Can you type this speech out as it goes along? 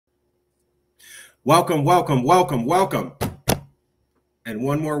Welcome, welcome, welcome, welcome. And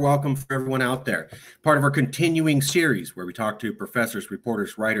one more welcome for everyone out there. Part of our continuing series where we talk to professors,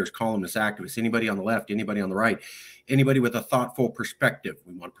 reporters, writers, columnists, activists, anybody on the left, anybody on the right, anybody with a thoughtful perspective.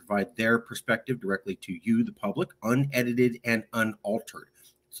 We want to provide their perspective directly to you, the public, unedited and unaltered,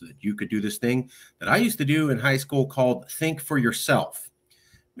 so that you could do this thing that I used to do in high school called Think for Yourself.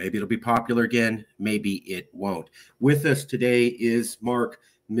 Maybe it'll be popular again. Maybe it won't. With us today is Mark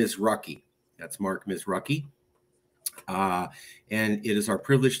Mizruchi. That's Mark Mizruchi. And it is our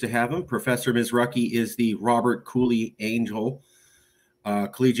privilege to have him. Professor Mizruchi is the Robert Cooley Angel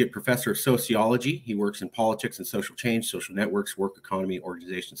Collegiate Professor of Sociology. He works in politics and social change, social networks, work economy,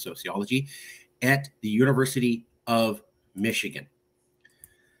 organization sociology at the University of Michigan.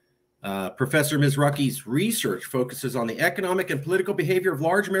 Professor Mizruchi's research focuses on the economic and political behavior of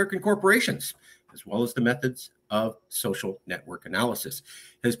large American corporations, as well as the methods of social network analysis.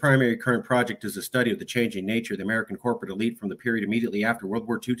 His primary current project is a study of the changing nature of the American corporate elite from the period immediately after World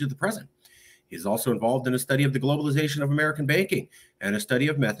War II to the present. He is also involved in a study of the globalization of American banking and a study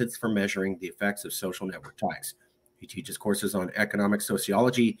of methods for measuring the effects of social network ties. He teaches courses on economic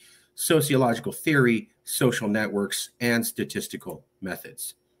sociology, sociological theory, social networks, and statistical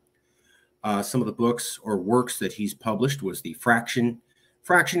methods. Some of the books or works that he's published was the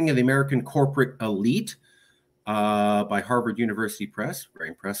Fractioning of the American Corporate Elite by Harvard University Press, very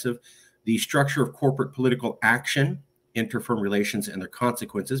impressive. The Structure of Corporate Political Action, Interfirm Relations and Their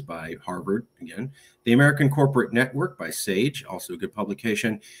Consequences by Harvard, again. The American Corporate Network by Sage, also a good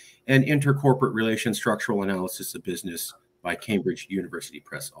publication. And Intercorporate Relations, Structural Analysis of Business by Cambridge University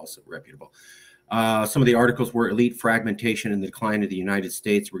Press, also reputable. Some of the articles were Elite Fragmentation and the Decline of the United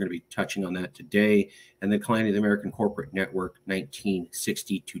States. We're going to be touching on that today. And the Decline of the American Corporate Network,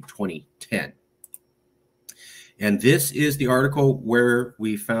 1960 to 2010. And this is the article where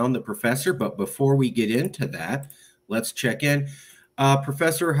we found the professor. But before we get into that, let's check in.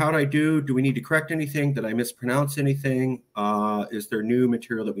 Professor, how'd I do? Do we need to correct anything? Did I mispronounce anything? Is there new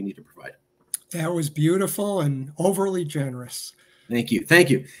material that we need to provide? That was beautiful and overly generous. Thank you.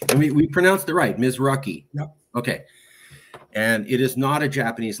 Thank you. And we pronounced it right, Mizruchi. Yep. Okay. And it is not a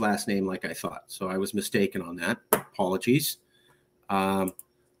Japanese last name like I thought. So I was mistaken on that. Apologies.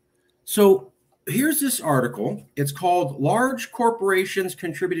 So here's this article. It's called Large Corporations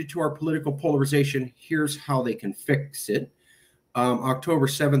Contributed to Our Political Polarization. Here's how they can fix it. October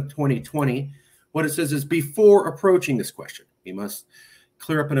 7th, 2020. What it says is, before approaching this question, we must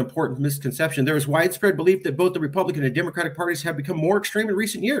clear up an important misconception. There is widespread belief that both the Republican and Democratic parties have become more extreme in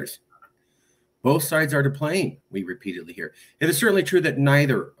recent years. Both sides are to blame, we repeatedly hear. It is certainly true that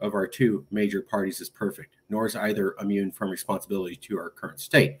neither of our two major parties is perfect, nor is either immune from responsibility to our current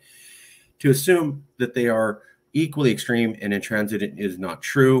state. To assume that they are equally extreme and intransigent is not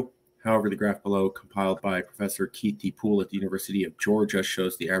true. However, the graph below, compiled by Professor Keith D. Poole at the University of Georgia,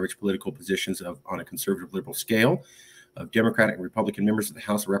 shows the average political positions on a conservative liberal scale of Democratic and Republican members of the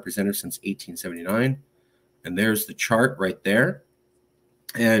House of Representatives since 1879. And there's the chart right there.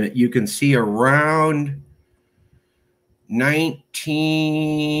 And you can see around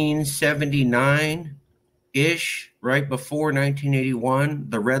 1979-ish, right before 1981,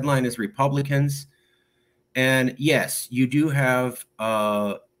 the red line is Republicans. And yes, you do have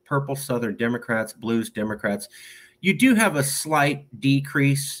purple Southern Democrats, blues Democrats. You do have a slight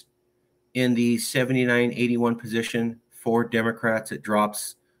decrease in the 79-81 position for Democrats. It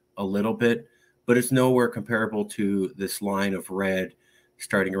drops a little bit, but it's nowhere comparable to this line of red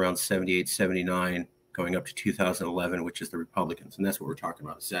starting around 78, 79, going up to 2011, which is the Republicans. And that's what we're talking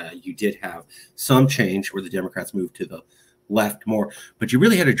about. Is, you did have some change where the Democrats moved to the left more, but you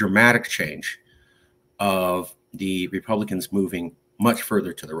really had a dramatic change of the Republicans moving much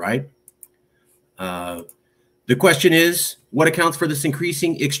further to the right. The question is, what accounts for this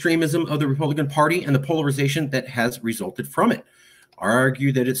increasing extremism of the Republican Party and the polarization that has resulted from it? I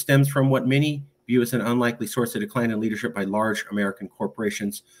argue that it stems from what many view as an unlikely source of decline in leadership by large American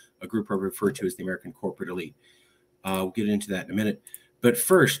corporations, a group I refer to as the American corporate elite. We'll get into that in a minute. But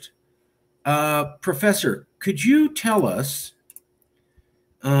first, Professor, could you tell us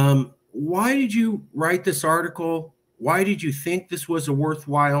why did you write this article? Why did you think this was a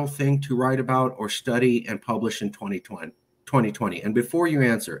worthwhile thing to write about or study and publish in 2020? And before you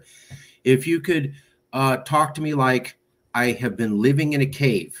answer, if you could talk to me like I have been living in a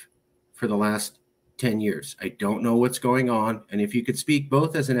cave for the last 10 years. I don't know what's going on. And if you could speak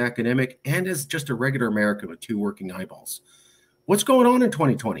both as an academic and as just a regular American with two working eyeballs, what's going on in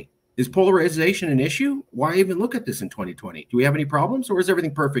 2020? Is polarization an issue? Why even look at this in 2020? Do we have any problems, or is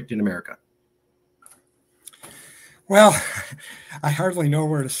everything perfect in America? Well, I hardly know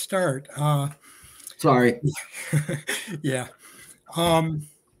where to start. Sorry. Yeah.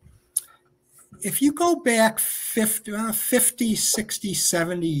 If you go back 50, 60,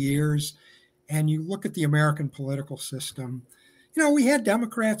 70 years and you look at the American political system, we had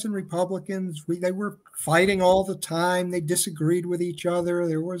Democrats and Republicans. They were fighting all the time. They disagreed with each other.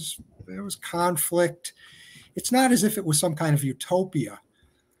 There was conflict. It's not as if it was some kind of utopia,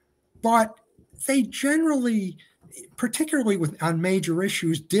 but they generally, particularly on major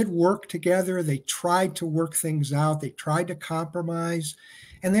issues, did work together. They tried to work things out. They tried to compromise,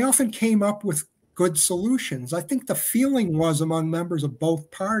 and they often came up with good solutions. I think the feeling was among members of both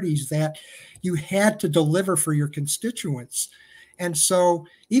parties that you had to deliver for your constituents. And so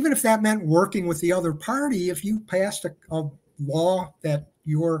even if that meant working with the other party, if you passed a law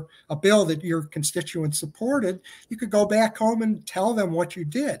a bill that your constituents supported, you could go back home and tell them what you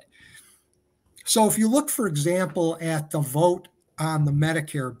did. So if you look, for example, at the vote on the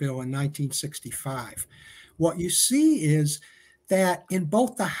Medicare bill in 1965, what you see is that in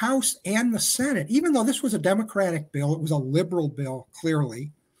both the House and the Senate, even though this was a Democratic bill, it was a liberal bill,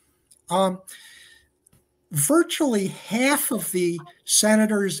 clearly, virtually half of the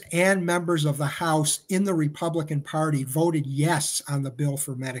senators and members of the House in the Republican Party voted yes on the bill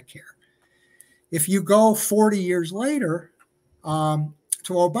for Medicare. If you go 40 years later to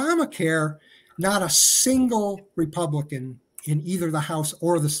Obamacare, not a single Republican in either the House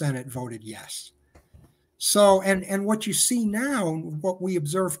or the Senate voted yes. So, and what you see now, what we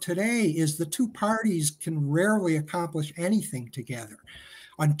observe today, is the two parties can rarely accomplish anything together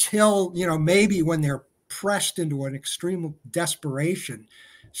until, maybe when they're pressed into an extreme desperation,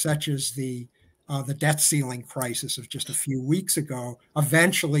 such as the debt ceiling crisis of just a few weeks ago.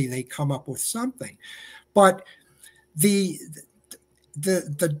 Eventually, they come up with something. But the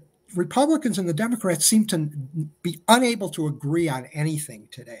Republicans and the Democrats seem to be unable to agree on anything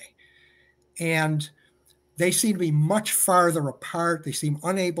today. And they seem to be much farther apart. They seem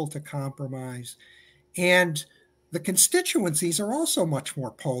unable to compromise. And the constituencies are also much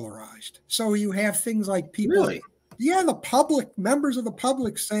more polarized. So you have things like people, Really? the public, members of the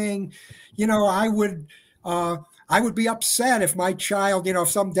public saying, I would be upset if my child, if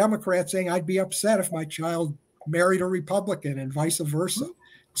some Democrat saying I'd be upset if my child married a Republican and vice versa.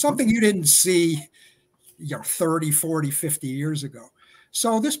 Something you didn't see 30, 40, 50 years ago.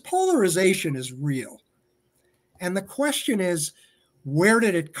 So this polarization is real. And the question is, where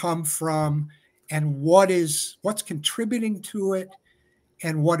did it come from, and what's contributing to it,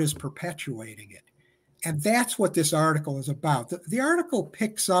 and what is perpetuating it? And that's what this article is about. The article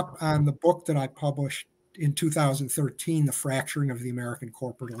picks up on the book that I published in 2013, The Fracturing of the American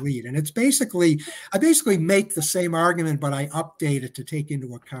Corporate Elite. And I basically make the same argument, but I update it to take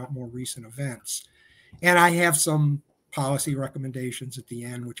into account more recent events. And I have some policy recommendations at the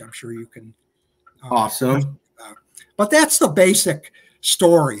end, which I'm sure you can. Awesome. But that's the basic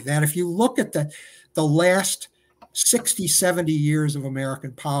story, that if you look at the last 60, 70 years of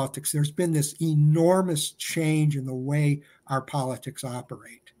American politics, there's been this enormous change in the way our politics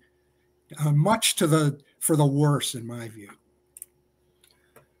operate, much for the worse, in my view.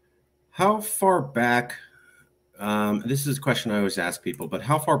 How far back, this is a question I always ask people, but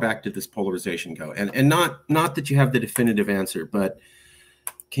how far back did this polarization go? And not that you have the definitive answer, but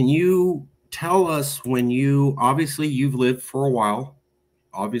can you tell us when obviously you've lived for a while,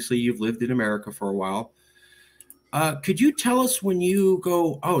 obviously you've lived in America for a while. Could you tell us when you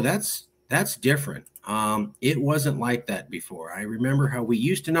go, oh, that's different. It wasn't like that before. I remember how we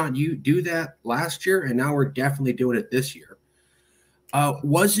used to not do that last year, and now we're definitely doing it this year.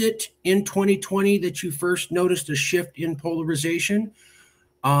 Was it in 2020 that you first noticed a shift in polarization,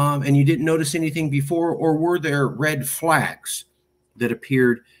 and you didn't notice anything before, or were there red flags that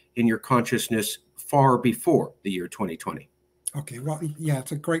appeared in your consciousness far before the year 2020? Okay, well, yeah,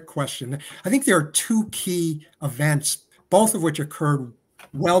 it's a great question. I think there are two key events, both of which occurred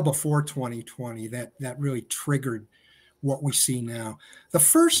well before 2020, that really triggered what we see now. The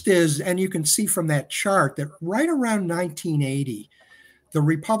first is, and you can see from that chart, that right around 1980, the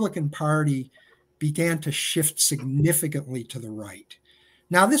Republican Party began to shift significantly to the right.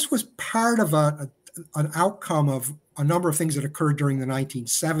 Now, this was part of an outcome of a number of things that occurred during the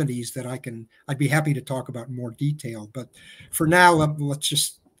 1970s that I'd be happy to talk about in more detail. But for now, let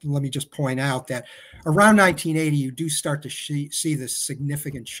me just point out that around 1980, you do start to see this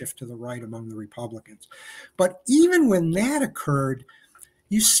significant shift to the right among the Republicans. But even when that occurred,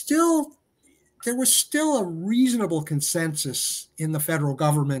 there was still a reasonable consensus in the federal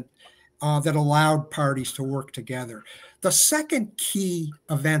government that allowed parties to work together. The second key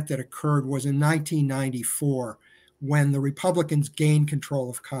event that occurred was in 1994, when the Republicans gained control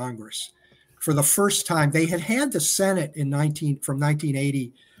of Congress. for the first time, they had the Senate from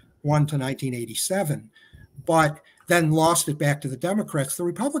 1981 to 1987, but then lost it back to the Democrats. The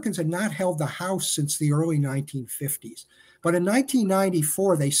Republicans had not held the House since the early 1950s. But in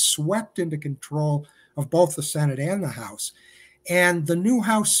 1994, they swept into control of both the Senate and the House. And the new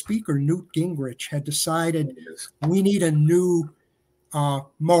House Speaker, Newt Gingrich, had decided we need a new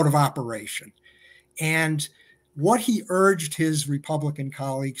mode of operation. And what he urged his Republican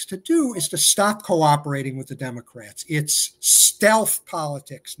colleagues to do is to stop cooperating with the Democrats. It's stealth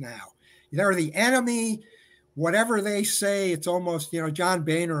politics now. They're the enemy. Whatever they say, it's almost, John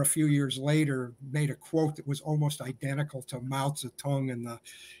Boehner a few years later made a quote that was almost identical to Mao Zedong in the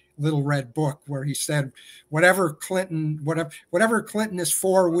Little Red Book, where he said, whatever Clinton is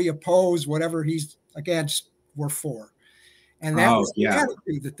for, we oppose. Whatever he's against, we're for. And that was the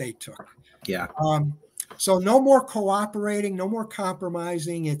attitude that they took. Yeah. So no more cooperating, no more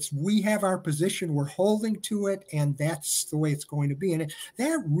compromising. It's we have our position, we're holding to it, and that's the way it's going to be. And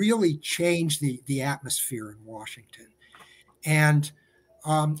that really changed the atmosphere in Washington. And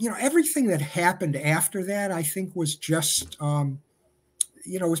everything that happened after that, I think, was just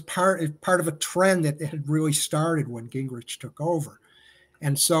was part of a trend that had really started when Gingrich took over.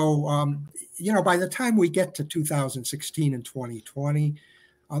 And so by the time we get to 2016 and 2020.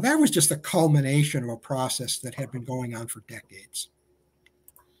 That was just a culmination of a process that had been going on for decades.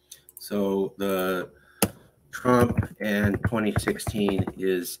 So the Trump and 2016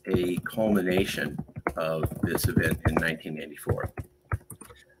 is a culmination of this event in 1984.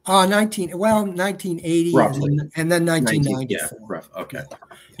 1980 roughly. and then 1994. Okay.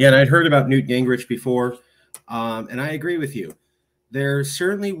 Yeah, and I'd heard about Newt Gingrich before, and I agree with you. There's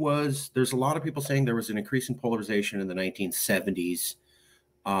a lot of people saying there was an increase in polarization in the 1970s.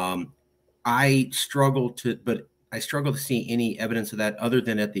 I struggle to see any evidence of that other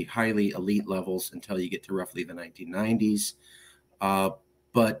than at the highly elite levels until you get to roughly the 1990s.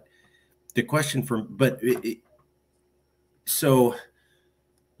 But the question so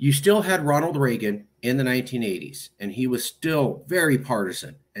you still had Ronald Reagan in the 1980s, and he was still very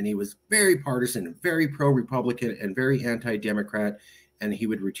partisan, and very pro-Republican and very anti-Democrat, and he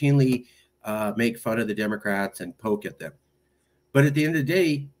would routinely make fun of the Democrats and poke at them. But at the end of the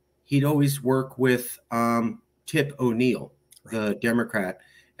day, he'd always work with Tip O'Neill, the Democrat,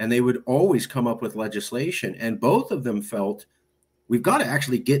 and they would always come up with legislation. And both of them felt we've got to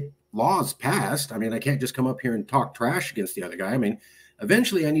actually get laws passed. I mean, I can't just come up here and talk trash against the other guy. I mean,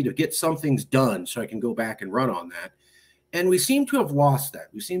 eventually I need to get some things done so I can go back and run on that. And we seem to have lost that.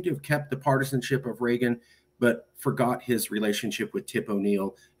 We seem to have kept the partisanship of Reagan, but forgot his relationship with Tip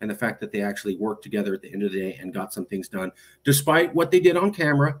O'Neill and the fact that they actually worked together at the end of the day and got some things done. Despite what they did on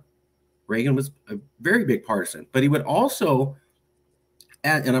camera, Reagan was a very big partisan, but he would also,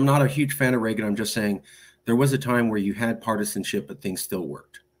 and I'm not a huge fan of Reagan, I'm just saying there was a time where you had partisanship, but things still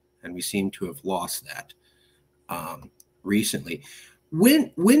worked. And we seem to have lost that recently.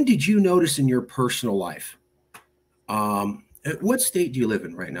 When did you notice in your personal life, what state do you live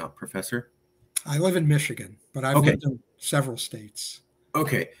in right now, Professor? I live in Michigan, but I've lived in several states.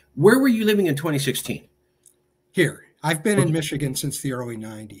 Okay. Where were you living in 2016? Here. I've been in Michigan since the early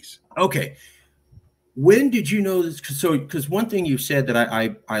 90s. Okay. When did you know this? So, because one thing you said that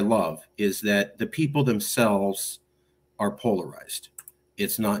I love is that the people themselves are polarized.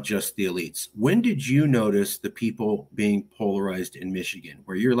 It's not just the elites. When did you notice the people being polarized in Michigan,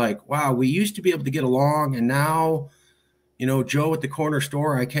 where you're like, wow, we used to be able to get along, and now, Joe at the corner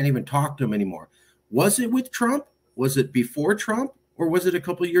store, I can't even talk to him anymore. Was it with Trump? Was it before Trump? Or was it a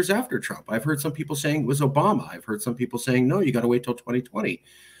couple of years after Trump? I've heard some people saying it was Obama. I've heard some people saying, no, you got to wait till 2020.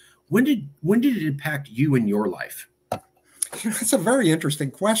 When did it impact you in your life? That's a very interesting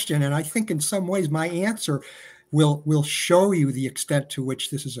question. And I think in some ways my answer will show you the extent to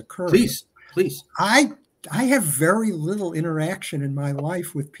which this is occurring. Please. I have very little interaction in my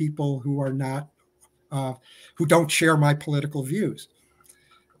life with people who are not, who don't share my political views.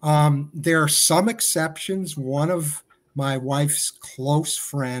 There are some exceptions. One of my wife's close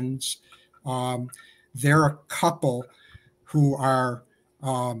friends, they're a couple who are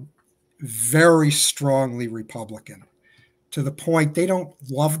very strongly Republican, to the point they don't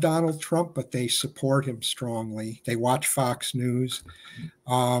love Donald Trump, but they support him strongly. They watch Fox News.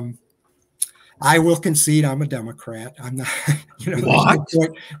 I will concede I'm a Democrat. I'm not,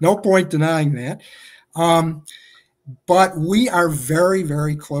 no point denying that. But we are very,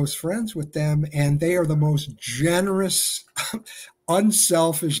 very close friends with them, and they are the most generous,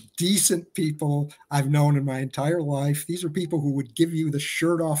 unselfish, decent people I've known in my entire life. These are people who would give you the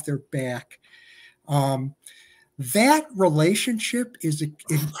shirt off their back. that relationship is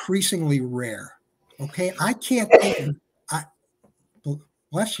increasingly rare. Okay, I can't think.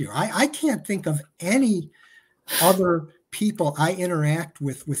 Bless you. I can't think of any other people I interact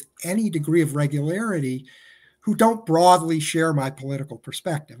with any degree of regularity who don't broadly share my political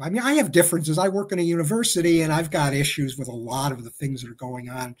perspective. I mean, I have differences. I work in a university and I've got issues with a lot of the things that are going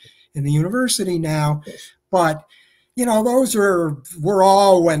on in the university now. But, you know, we're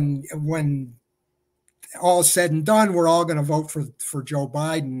all, when all is said and done, we're all going to vote for Joe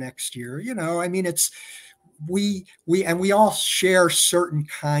Biden next year. You know, I mean, we all share certain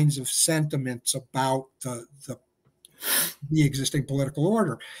kinds of sentiments about the existing political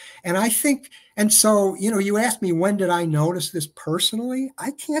order. And I think, and so, you know, you asked me, when did I notice this personally?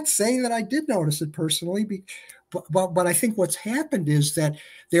 I can't say that I did notice it personally, but I think what's happened is that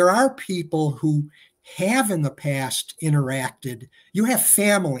there are people who have in the past interacted. You have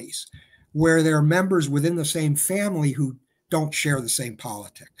families where there are members within the same family who don't share the same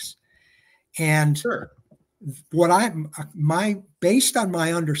politics. And Sure. Based on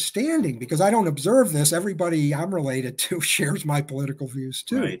my understanding, because I don't observe this, everybody I'm related to shares my political views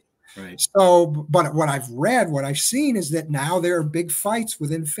too. Right. Right. So, but what I've read, what I've seen is that now there are big fights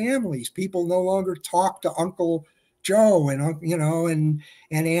within families. People no longer talk to Uncle Joe and, you know, and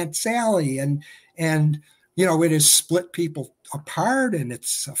Aunt Sally, and you know, it has split people apart, and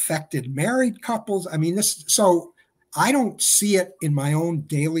it's affected married couples. I mean, so I don't see it in my own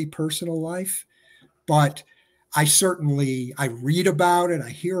daily personal life, but I read about it, I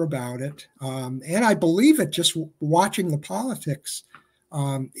hear about it, and I believe it just watching the politics.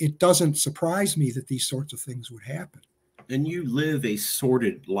 It doesn't surprise me that these sorts of things would happen. And you live a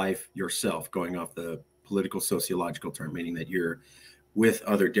sordid life yourself, going off the political sociological term, meaning that you're with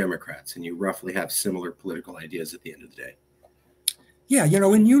other Democrats and you roughly have similar political ideas at the end of the day. Yeah, you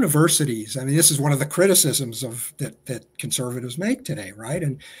know, in universities, I mean, this is one of the criticisms that conservatives make today, right?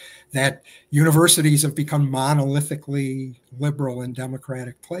 And that universities have become monolithically liberal and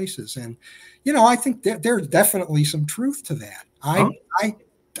democratic places. And, you know, I think that there's definitely some truth to that.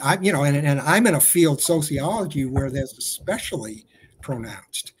 You know, and I'm in a field, sociology, where that's especially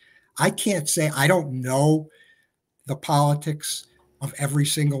pronounced. I can't say, I don't know the politics of every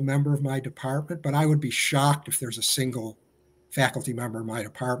single member of my department, but I would be shocked if there's a single faculty member in my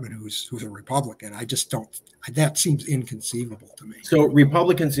department who's a Republican. I just don't, that seems inconceivable to me. So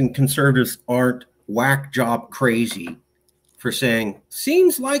Republicans and conservatives aren't whack job crazy for saying,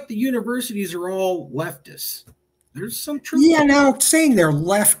 seems like the universities are all leftists. There's some truth. Yeah, now saying they're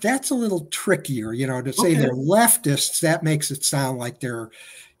left, that's a little trickier, you know, to say they're leftists, that makes it sound like they're,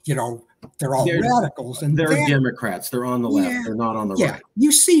 you know, they're all radicals. And they're Democrats. They're on the left. They're not on the right.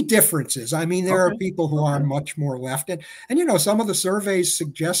 You see differences. I mean, there are people who are much more left. And, you know, some of the surveys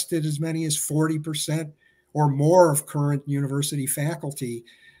suggested as many as 40% or more of current university faculty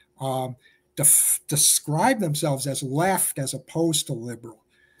describe themselves as left as opposed to liberal.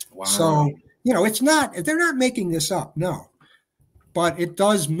 Wow. So, you know, they're not making this up. No. But it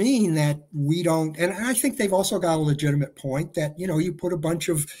does mean that we don't, and I think they've also got a legitimate point that, you know, you put a bunch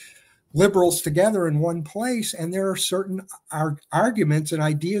of liberals together in one place, and there are certain arguments and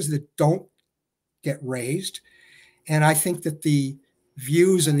ideas that don't get raised. And I think that the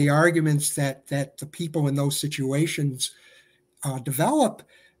views and the arguments that the people in those situations develop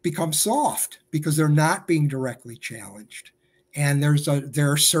become soft because they're not being directly challenged. And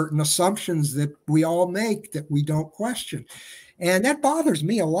there are certain assumptions that we all make that we don't question. And that bothers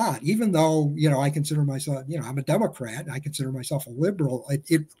me a lot, even though, you know, I consider myself, you know, I'm a Democrat, and I consider myself a liberal.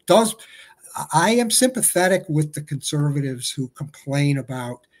 I am sympathetic with the conservatives who complain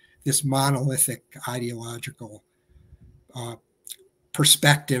about this monolithic ideological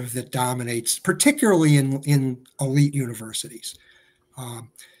perspective that dominates, particularly in elite universities,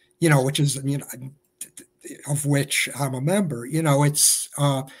 you know, which is, you know, of which I'm a member. You know, it's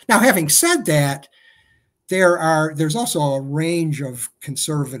now, having said that, there's also a range of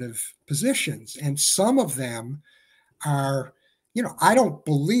conservative positions, and some of them are, you know, I don't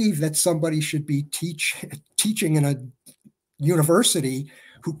believe that somebody should be teaching in a university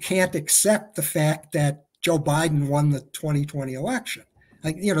who can't accept the fact that Joe Biden won the 2020 election.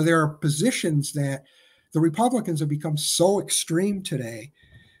 Like, you know, there are positions that the Republicans have become so extreme today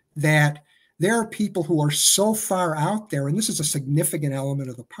that there are people who are so far out there, and this is a significant element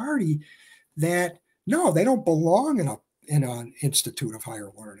of the party, that no, they don't belong in an institute of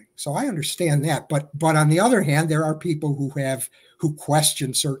higher learning. So I understand that, but on the other hand, there are people who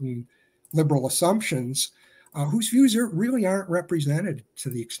question certain liberal assumptions, whose views really aren't represented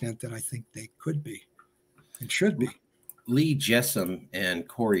to the extent that I think they could be and should be. Lee Jessam and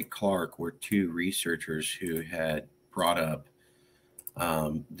Corey Clark were two researchers who had brought up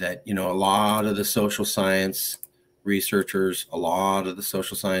that, you know, a lot of the social science researchers, a lot of the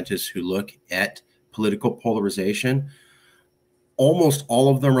social scientists who look at political polarization, almost all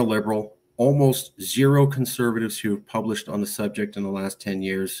of them are liberal. Almost zero conservatives who have published on the subject in the last 10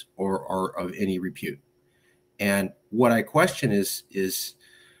 years or are of any repute. And what I question is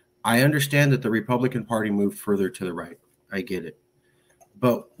I understand that the Republican Party moved further to the right. I get it.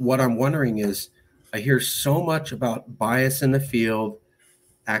 But what I'm wondering is, I hear so much about bias in the field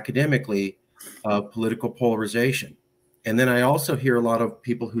academically of political polarization. And then I also hear a lot of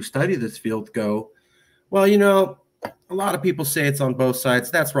people who study this field go, well, you know, a lot of people say it's on both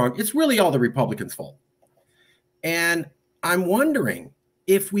sides. That's wrong. It's really all the Republicans' fault. And I'm wondering,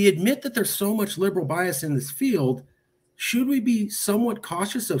 if we admit that there's so much liberal bias in this field, should we be somewhat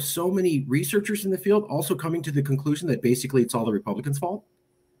cautious of so many researchers in the field also coming to the conclusion that basically it's all the Republicans' fault?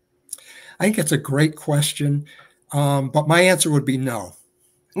 I think it's a great question, but my answer would be no.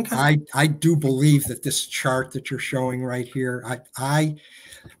 Okay. I do believe that this chart that you're showing right here, I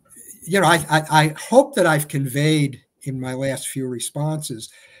hope that I've conveyed in my last few responses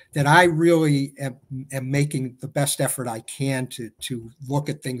that I really am making the best effort I can to look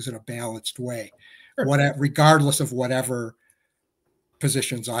at things in a balanced way, Sure. regardless of whatever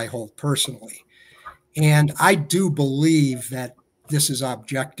positions I hold personally. And I do believe that this is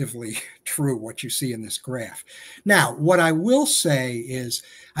objectively true, what you see in this graph. Now, what I will say is,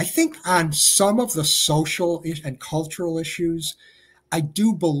 I think on some of the social and cultural issues, I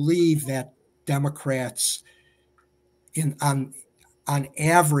do believe that Democrats on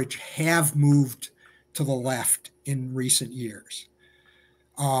average have moved to the left in recent years.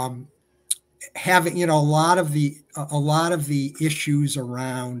 Having, you know, a lot of the issues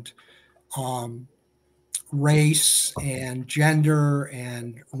around race and gender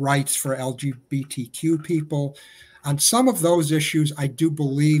and rights for LGBTQ people, on some of those issues, I do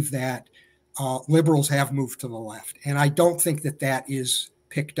believe that liberals have moved to the left. And I don't think that that is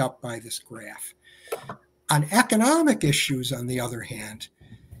picked up by this graph. On economic issues, on the other hand,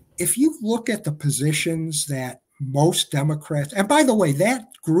 if you look at the positions that most Democrats, and by the way, that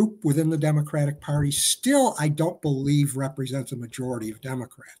group within the Democratic Party still, I don't believe, represents a majority of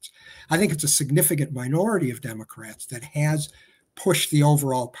Democrats. I think it's a significant minority of Democrats that has pushed the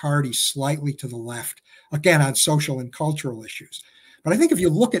overall party slightly to the left, again, on social and cultural issues. But I think if you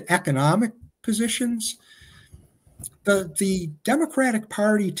look at economic positions, the Democratic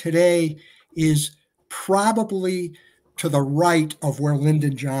Party today is probably to the right of where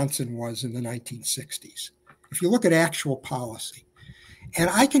Lyndon Johnson was in the 1960s. If you look at actual policy, and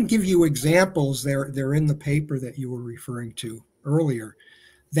I can give you examples, they're in the paper that you were referring to earlier,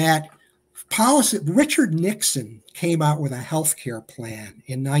 that policy, Richard Nixon came out with a healthcare plan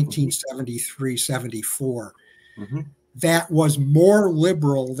in 1973-74 that was more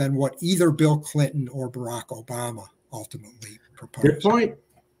liberal than what either Bill Clinton or Barack Obama ultimately proposed. Good point.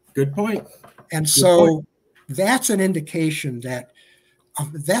 Good point. And so that's an indication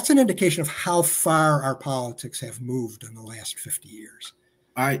of how far our politics have moved in the last 50 years.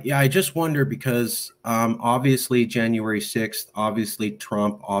 I just wonder because obviously January 6th, obviously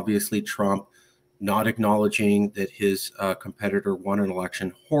Trump not acknowledging that his competitor won an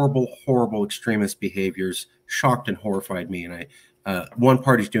election, horrible extremist behaviors, shocked and horrified me. And one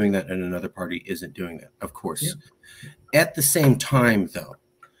party's doing that and another party isn't doing that, of course. Yeah. At the same time, though,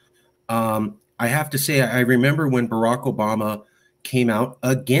 I have to say, I remember when Barack Obama came out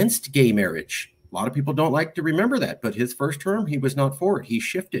against gay marriage. A lot of people don't like to remember that, but his first term, he was not for it. He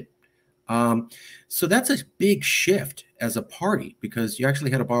shifted. So that's a big shift as a party because you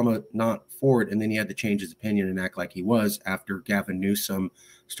actually had Obama not for it, and then he had to change his opinion and act like he was after Gavin Newsom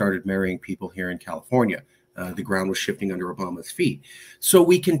started marrying people here in California. The ground was shifting under Obama's feet. So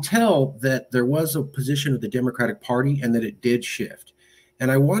we can tell that there was a position of the Democratic Party and that it did shift.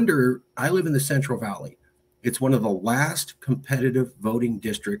 And I wonder, I live in the Central Valley. It's one of the last competitive voting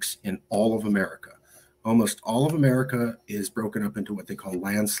districts in all of America. Almost all of America is broken up into what they call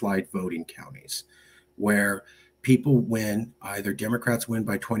landslide voting counties, where people win, either Democrats win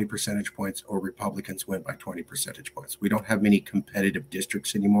by 20 percentage points or Republicans win by 20 percentage points. We don't have many competitive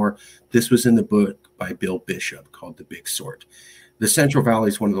districts anymore. This was in the book by Bill Bishop called The Big Sort. The Central Valley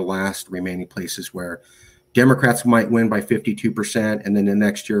is one of the last remaining places where Democrats might win by 52%, and then the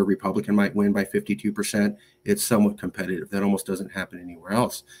next year a Republican might win by 52%. It's somewhat competitive. That almost doesn't happen anywhere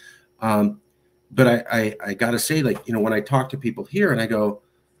else. But I got to say, like, you know, when I talk to people here and I go,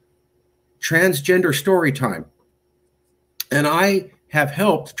 transgender story time. And I have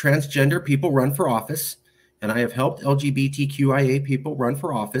helped transgender people run for office. and I have helped LGBTQIA people run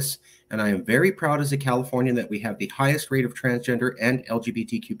for office. And I am very proud as a Californian that we have the highest rate of transgender and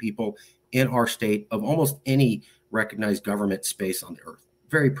LGBTQ people in our state of almost any recognized government space on the earth.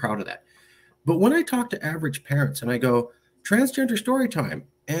 Very proud of that. But when I talk to average parents and I go, transgender story time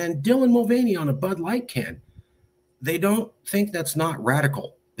and Dylan Mulvaney on a Bud Light can, they don't think that's not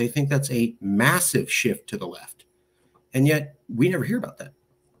radical. They think that's a massive shift to the left. And yet we never hear about that.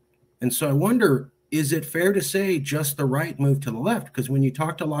 And so I wonder, is it fair to say just the right move to the left? Because when you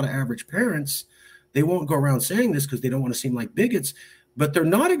talk to a lot of average parents, they won't go around saying this because they don't want to seem like bigots, but they're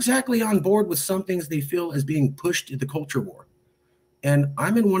not exactly on board with some things they feel as being pushed in the culture war. And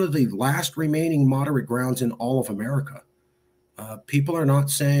I'm in one of the last remaining moderate grounds in all of America. People are not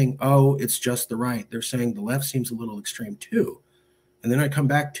saying, oh, it's just the right. They're saying the left seems a little extreme too. And then I come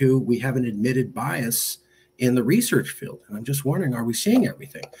back to, we have an admitted bias in the research field. And I'm just wondering, are we seeing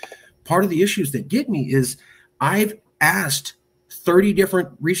everything? Part of the issues that get me is I've asked 30 different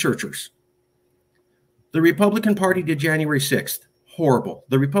researchers. The Republican Party did January 6th. Horrible.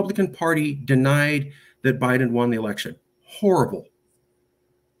 The Republican Party denied that Biden won the election. Horrible.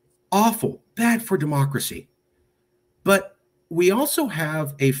 Awful. Bad for democracy. But we also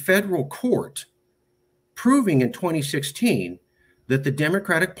have a federal court proving in 2016 that the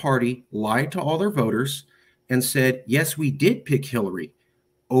Democratic Party lied to all their voters and said, yes, we did pick Hillary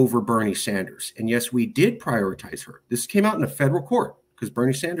over Bernie Sanders. And yes, we did prioritize her. This came out in a federal court because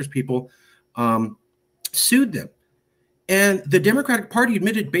Bernie Sanders people sued them. And the Democratic Party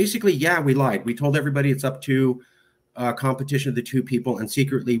admitted basically, yeah, we lied. We told everybody it's up to competition of the two people. And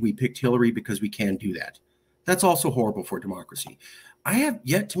secretly, we picked Hillary because we can do that. That's also horrible for democracy. I have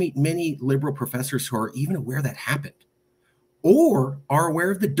yet to meet many liberal professors who are even aware that happened or are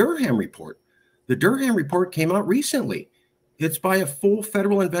aware of the Durham report. The Durham report came out recently. It's by a full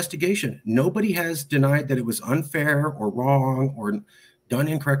federal investigation. Nobody has denied that it was unfair or wrong or done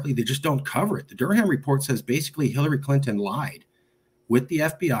incorrectly. They just don't cover it. The Durham report says basically Hillary Clinton lied with the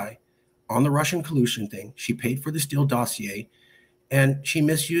FBI on the Russian collusion thing. She paid for the Steele dossier, and she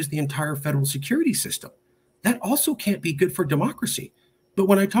misused the entire federal security system. That also can't be good for democracy. But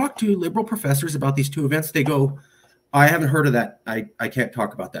when I talk to liberal professors about these two events, they go, I haven't heard of that. I can't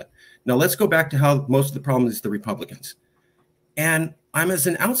talk about that. Now let's go back to how most of the problem is the Republicans. And I'm, as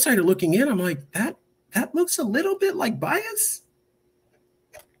an outsider looking in, I'm like, that looks a little bit like bias.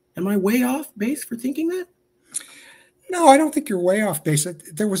 Am I way off base for thinking that? No, I don't think you're way off base.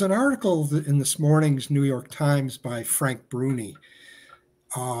 There was an article in this morning's New York Times by Frank Bruni.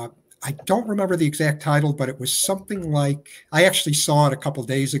 I don't remember the exact title, but it was something like, I actually saw it a couple of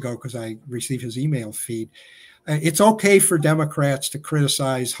days ago because I received his email feed. It's okay for Democrats to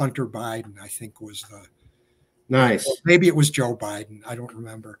criticize Hunter Biden, I think was the. Nice. Maybe it was Joe Biden. I don't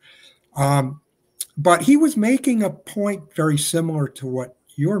remember. But he was making a point very similar to what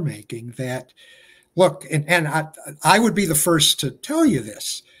you're making, that, look, and I would be the first to tell you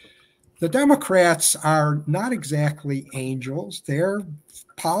this. The Democrats are not exactly angels. They're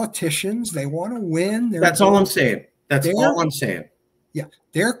politicians. They want to win. That's all I'm saying. That's all I'm saying. Yeah.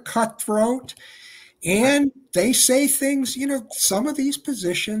 They're cutthroat. And they say things, some of these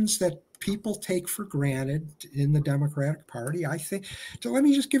positions that people take for granted in the Democratic Party, I think. So let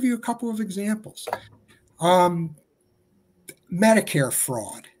me just give you a couple of examples. Medicare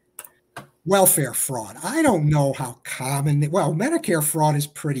fraud, welfare fraud. I don't know how common, Medicare fraud is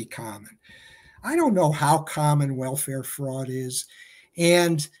pretty common. I don't know how common welfare fraud is.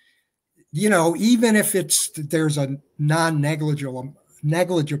 And, even if there's a negligible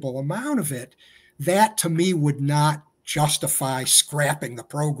amount of it, that to me would not justify scrapping the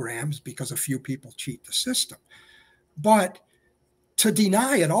programs because a few people cheat the system. But to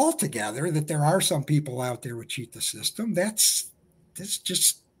deny it altogether, that there are some people out there who cheat the system, that's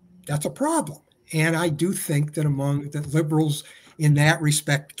a problem. And I do think that the liberals in that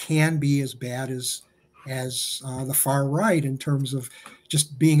respect can be as bad as the far right in terms of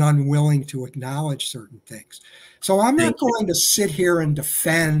just being unwilling to acknowledge certain things. So I'm not going to sit here and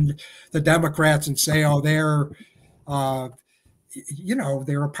defend the Democrats and say, oh, they're a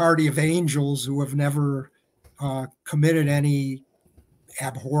party of angels who have never committed any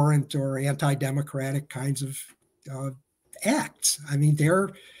abhorrent or anti-democratic kinds of acts. I mean,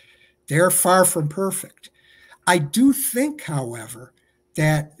 they're far from perfect. I do think, however,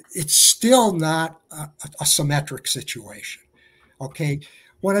 that it's still not a symmetric situation. Okay.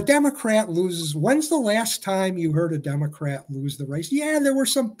 When a Democrat loses, when's the last time you heard a Democrat lose the race? Yeah, there were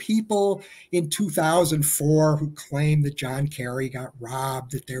some people in 2004 who claimed that John Kerry got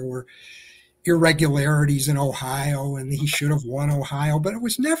robbed, that there were, irregularities in Ohio, and he should have won Ohio, but it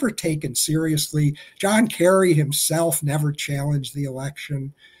was never taken seriously. John Kerry himself never challenged the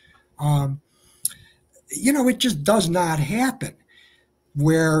election. It just does not happen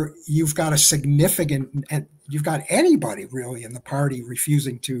where you've got a significant, and you've got anybody really in the party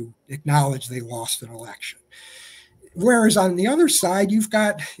refusing to acknowledge they lost an election. Whereas on the other side, you've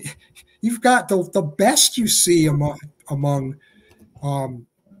got the best you see among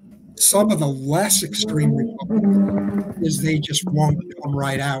some of the less extreme Republicans is they just won't come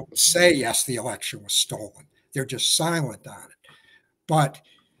right out and say, yes, the election was stolen. They're just silent on it. But,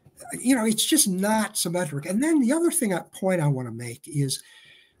 it's just not symmetric. And then the other point I want to make is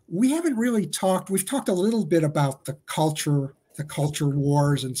we haven't really we've talked a little bit about the culture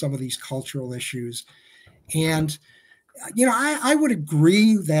wars and some of these cultural issues. And, I would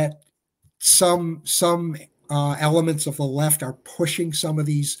agree that some elements of the left are pushing some of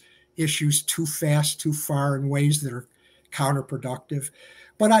these issues too fast, too far in ways that are counterproductive.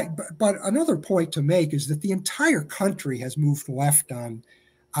 But another point to make is that the entire country has moved left on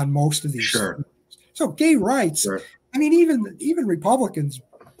most of these. Sure. So gay rights, sure. I mean, even Republicans,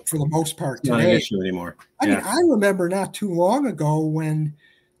 for the most part, today, not an issue anymore. I mean, I remember not too long ago when,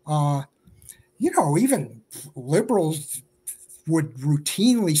 even liberals would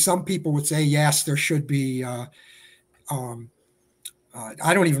routinely, some people would say, yes, there should be, I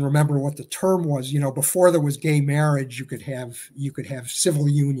don't even remember what the term was, before there was gay marriage, you could have civil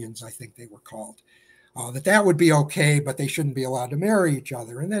unions, I think they were called, that would be okay, but they shouldn't be allowed to marry each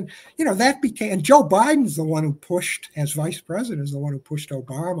other. And then, that became, and Joe Biden's the one who pushed, as vice president, is the one who pushed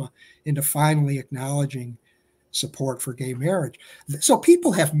Obama into finally acknowledging support for gay marriage. So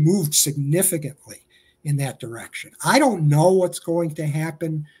people have moved significantly in that direction. I don't know what's going to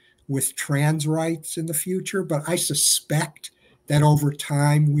happen with trans rights in the future, but I suspect that over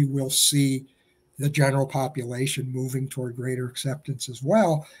time we will see the general population moving toward greater acceptance as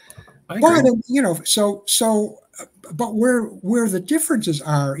well. But but where the differences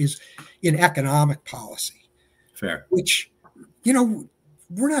are is in economic policy. Fair. Which,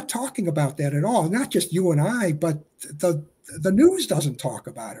 we're not talking about that at all. Not just you and I, but the news doesn't talk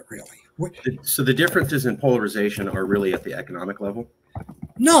about it really. So the differences in polarization are really at the economic level?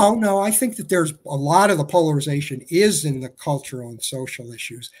 No. I think that there's a lot of the polarization is in the cultural and social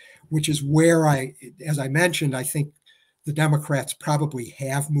issues, which is where as I mentioned, I think the Democrats probably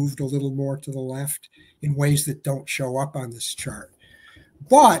have moved a little more to the left in ways that don't show up on this chart.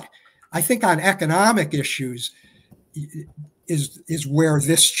 But I think on economic issues is where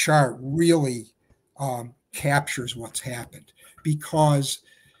this chart really captures what's happened, because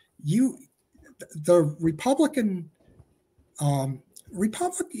the Republic, even,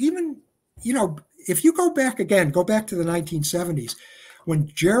 if you go back to the 1970s, when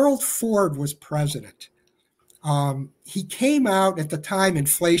Gerald Ford was president, he came out at the time,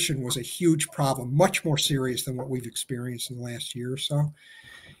 inflation was a huge problem, much more serious than what we've experienced in the last year or so.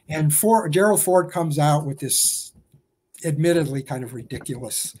 And Gerald Ford comes out with this admittedly kind of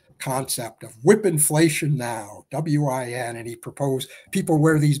ridiculous concept of whip inflation now, WIN, and he proposed people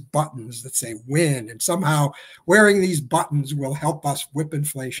wear these buttons that say win, and somehow wearing these buttons will help us whip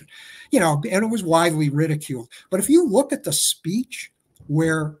inflation, and it was widely ridiculed. But if you look at the speech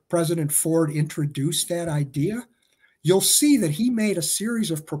where President Ford introduced that idea, you'll see that he made a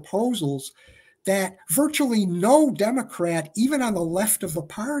series of proposals that virtually no Democrat, even on the left of the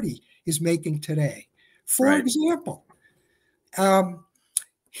party, is making today. For example,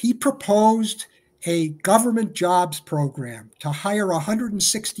 he proposed a government jobs program to hire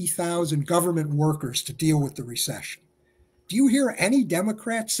 160,000 government workers to deal with the recession. Do you hear any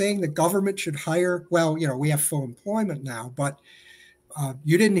Democrats saying the government should hire? Well, we have full employment now, but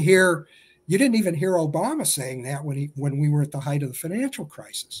you didn't even hear Obama saying that when we were at the height of the financial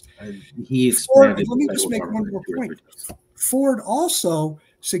crisis. Let me just make one more point. Ford also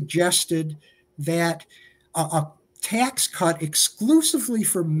suggested that a tax cut exclusively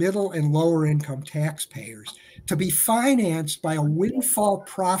for middle and lower income taxpayers to be financed by a windfall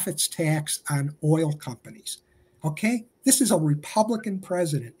profits tax on oil companies. Okay? This is a Republican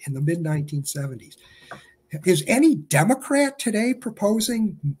president in the mid-1970s. Is any Democrat today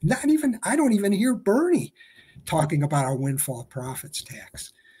proposing? I don't even hear Bernie talking about a windfall profits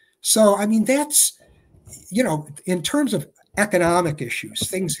tax. So, I mean, that's, in terms of economic issues,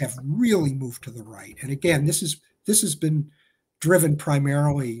 things have really moved to the right. And again, this has been driven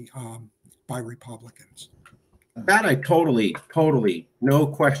primarily by Republicans. That I totally, no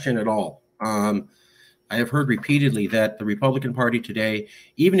question at all. I have heard repeatedly that the Republican Party today,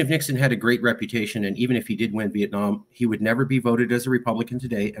 even if Nixon had a great reputation and even if he did win Vietnam, he would never be voted as a Republican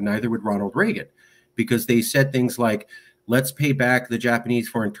today, and neither would Ronald Reagan, because they said things like, let's pay back the Japanese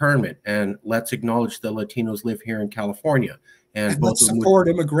for internment, and let's acknowledge the Latinos live here in California. And let's support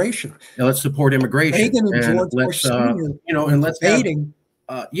immigration. And let's support immigration. Reagan and George Bush Sr. And let's debating.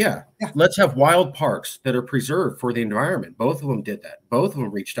 Let's have wild parks that are preserved for the environment. Both of them did that. Both of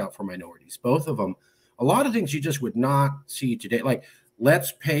them reached out for minorities. Both of them, a lot of things you just would not see today. Like,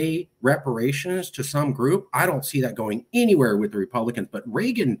 let's pay reparations to some group. I don't see that going anywhere with the Republicans. But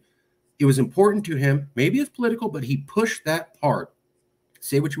Reagan, it was important to him. Maybe it's political, but he pushed that part.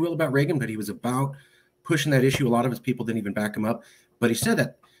 Say what you will about Reagan, but he was about pushing that issue. A lot of his people didn't even back him up. But he said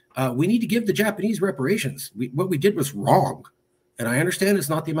that we need to give the Japanese reparations. What we did was wrong. And I understand it's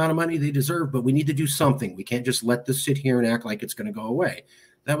not the amount of money they deserve, but we need to do something. We can't just let this sit here and act like it's going to go away.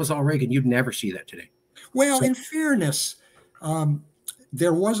 That was all Reagan. You'd never see that today. Well, in fairness,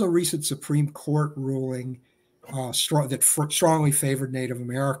 there was a recent Supreme Court ruling that strongly favored Native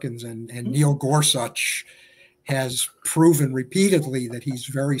Americans, and Neil Gorsuch has proven repeatedly that he's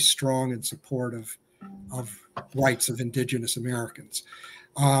very strong in support of rights of indigenous Americans.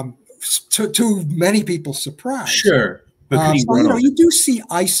 To many people's surprise. Sure. So, you do see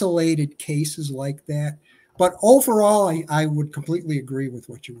isolated cases like that. But overall, I would completely agree with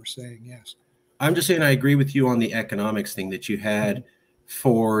what you were saying, yes. I'm just saying I agree with you on the economics thing, that you had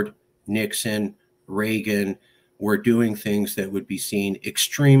Ford, Nixon, Reagan were doing things that would be seen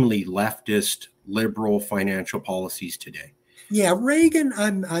extremely leftist, liberal financial policies today. Yeah, Reagan,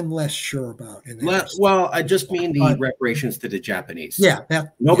 I'm less sure about. Well, I just mean the reparations to the Japanese. Yeah.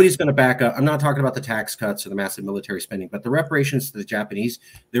 Nobody's going to back up. I'm not talking about the tax cuts or the massive military spending, but the reparations to the Japanese,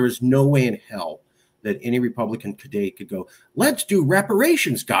 there is no way in hell that any Republican today could go, let's do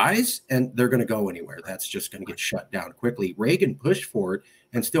reparations, guys, and they're going to go anywhere. That's just going to get shut down quickly. Reagan pushed for it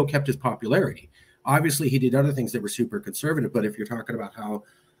and still kept his popularity. Obviously, he did other things that were super conservative, but if you're talking about how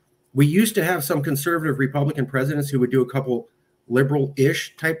we used to have some conservative Republican presidents who would do a couple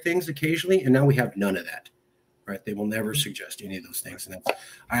liberal-ish type things occasionally, and now we have none of that, right? They will never suggest any of those things, and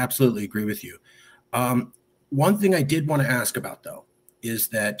I absolutely agree with you. One thing I did want to ask about, though, is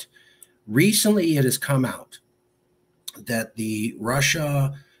that recently it has come out that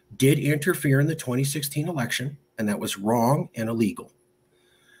Russia did interfere in the 2016 election, and that was wrong and illegal.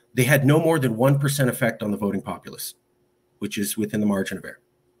 They had no more than 1% effect on the voting populace, which is within the margin of error.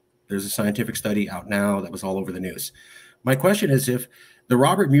 There's a scientific study out now that was all over the news. My question is, if the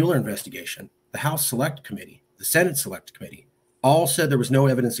Robert Mueller investigation, the House Select Committee, the Senate Select Committee, all said there was no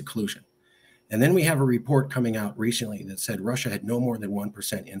evidence of collusion, and then we have a report coming out recently that said Russia had no more than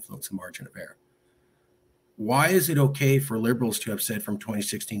 1% influence in margin of error, why is it okay for liberals to have said from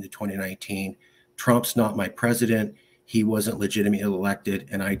 2016 to 2019, Trump's not my president, he wasn't legitimately elected,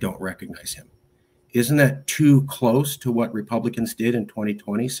 and I don't recognize him? Isn't that too close to what Republicans did in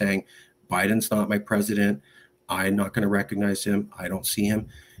 2020, saying Biden's not my president, I'm not going to recognize him, I don't see him?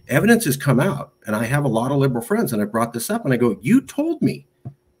 Evidence has come out, and I have a lot of liberal friends, and I brought this up, and I go, you told me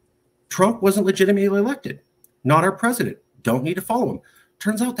Trump wasn't legitimately elected, not our president, don't need to follow him.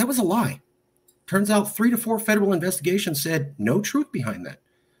 Turns out that was a lie. Turns out 3 to 4 federal investigations said no truth behind that.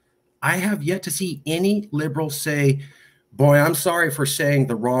 I have yet to see any liberal say, boy, I'm sorry for saying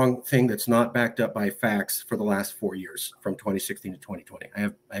the wrong thing that's not backed up by facts for the last 4 years, from 2016 to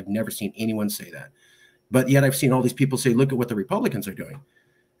 2020. I've never seen anyone say that. But yet I've seen all these people say, look at what the Republicans are doing.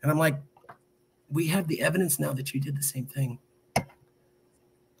 And I'm like, we have the evidence now that you did the same thing.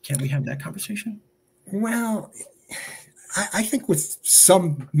 Can't we have that conversation? Well, I think with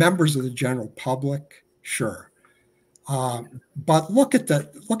some members of the general public, sure. But look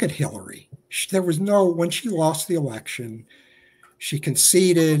at Hillary. There was when she lost the election, she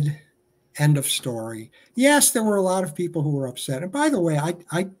conceded, end of story. Yes, there were a lot of people who were upset. And by the way,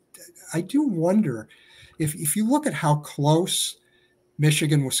 I do wonder if you look at how close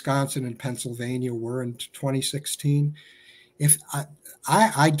Michigan, Wisconsin, and Pennsylvania were in 2016, if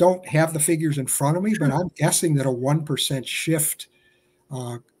I don't have the figures in front of me, but I'm guessing that a 1% shift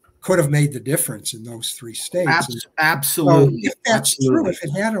could have made the difference in those 3 states. Absolutely. So if that's true, if it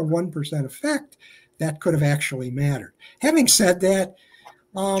had a 1% effect, that could have actually mattered. Having said that,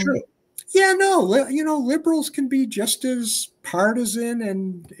 yeah, no, liberals can be just as partisan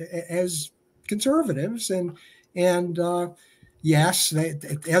and as conservatives, and yes,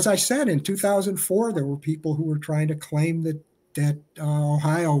 as I said, in 2004, there were people who were trying to claim that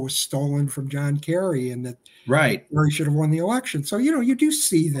Ohio was stolen from John Kerry and that Kerry should have won the election. So, you do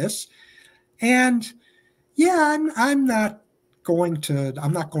see this. And yeah, I'm not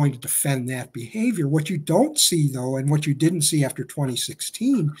I'm not going to defend that behavior. What you don't see, though, and what you didn't see after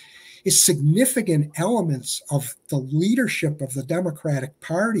 2016, is significant elements of the leadership of the Democratic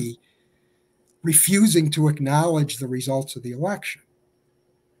Party refusing to acknowledge the results of the election.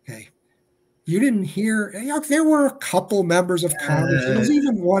 Okay. You didn't hear, there were a couple members of Congress. There was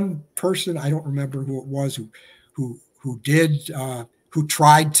even one person, I don't remember who it was, who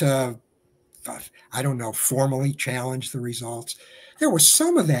tried to, I don't know, formally challenge the results. There was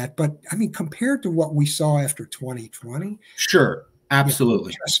some of that, but I mean, compared to what we saw after 2020. Sure,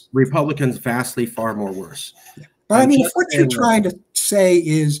 absolutely. Republicans vastly far more worse. Yeah. But I mean, if what you're trying to say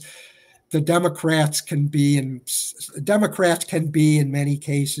is the Democrats can be in many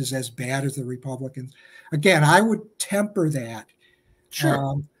cases as bad as the Republicans. Again, I would temper that.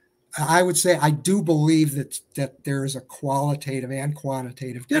 Sure. I would say I do believe that there is a qualitative and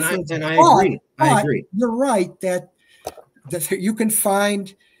quantitative difference. And I agree. I agree. You're right that you can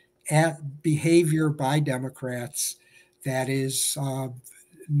find behavior by Democrats that is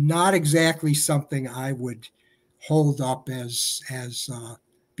not exactly something I would hold up as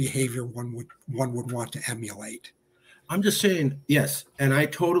behavior one would want to emulate. I'm just saying, yes, and I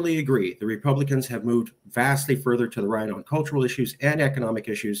totally agree. The Republicans have moved vastly further to the right on cultural issues and economic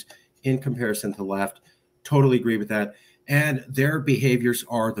issues in comparison to the left. Totally agree with that. And their behaviors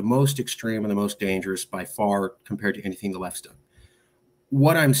are the most extreme and the most dangerous by far compared to anything the left's done.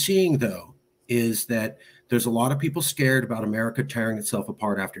 What I'm seeing, though, is that there's a lot of people scared about America tearing itself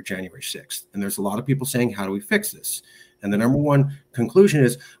apart after January 6th. And there's a lot of people saying, how do we fix this? And the number one conclusion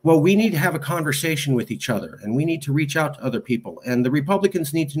is, well, we need to have a conversation with each other and we need to reach out to other people. And the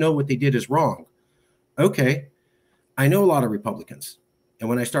Republicans need to know what they did is wrong. Okay, I know a lot of Republicans. And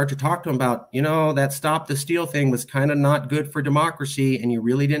when I start to talk to them about, that Stop the Steal thing was kind of not good for democracy and you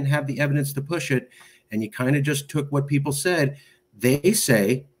really didn't have the evidence to push it and you kind of just took what people said, they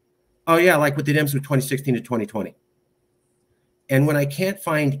say, oh, yeah, like with the Dems from 2016 to 2020. And when I can't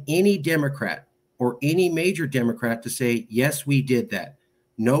find any Democrat or any major Democrat to say, yes, we did that.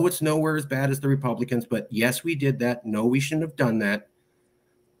 No, it's nowhere as bad as the Republicans, but yes, we did that. No, we shouldn't have done that.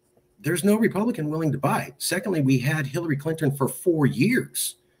 There's no Republican willing to buy it. Secondly, we had Hillary Clinton for 4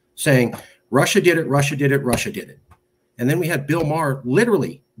 years saying, Russia did it, Russia did it, Russia did it. And then we had Bill Maher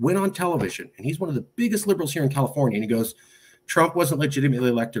literally went on television, and he's one of the biggest liberals here in California, and he goes, Trump wasn't legitimately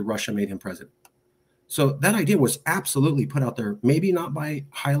elected, Russia made him president. So that idea was absolutely put out there, maybe not by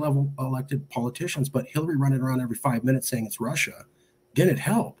high-level elected politicians, but Hillary running around every 5 minutes saying it's Russia. Didn't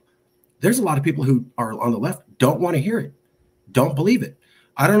help. There's a lot of people who are on the left, don't want to hear it, don't believe it.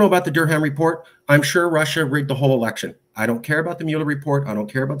 I don't know about the Durham report. I'm sure Russia rigged the whole election. I don't care about the Mueller report. I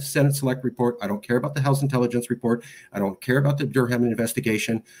don't care about the Senate Select report. I don't care about the House Intelligence report. I don't care about the Durham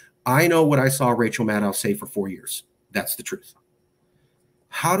investigation. I know what I saw Rachel Maddow say for 4 years. That's the truth.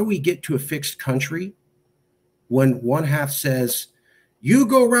 How do we get to a fixed country when one half says, you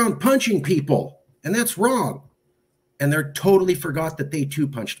go around punching people, and that's wrong, and they're totally forgot that they too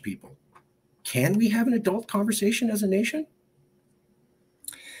punched people? Can we have an adult conversation as a nation?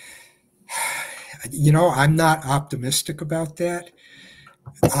 I'm not optimistic about that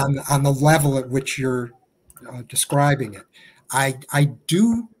on the level at which you're describing it. I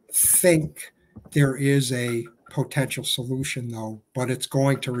do think there is a potential solution, though, but it's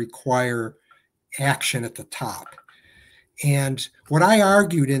going to require action at the top. And what I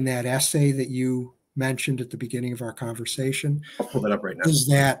argued in that essay that you mentioned at the beginning of our conversation, I'll pull that up right now, is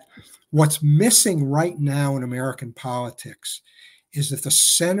that what's missing right now in American politics is that the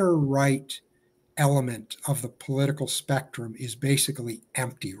center-right element of the political spectrum is basically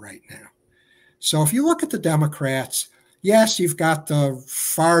empty right now. So if you look at the Democrats, yes, you've got the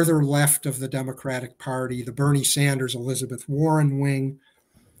farther left of the Democratic Party, the Bernie Sanders, Elizabeth Warren wing,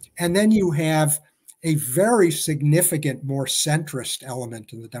 and then you have a very significant, more centrist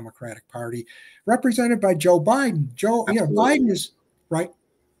element in the Democratic Party, represented by Joe Biden. Biden is right.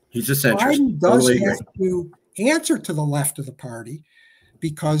 He's a centrist. Biden does have to answer to the left of the party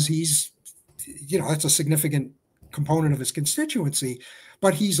because he's, that's a significant component of his constituency,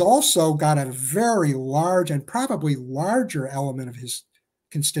 but he's also got a very large and probably larger element of his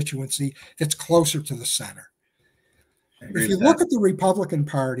constituency that's closer to the center. If you look at the Republican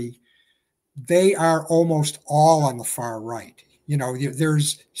Party, they are almost all on the far right.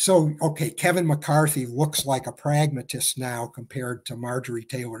 Kevin McCarthy looks like a pragmatist now compared to Marjorie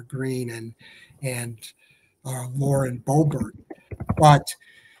Taylor Greene and Lauren Boebert, but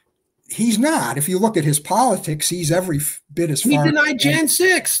he's not. If you look at his politics, he's every bit as far. He denied Jan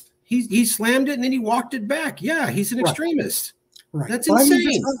 6th. He slammed it and then he walked it back. Yeah, he's an extremist. Right. That's But I mean,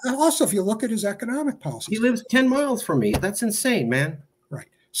 insane. also, if you look at his economic He policies, lives 10 miles from me. That's insane, man. right.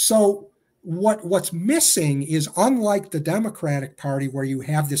 So what's missing is, unlike the Democratic Party, where you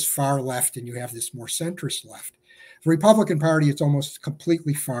have this far left and you have this more centrist left, the Republican Party, it's almost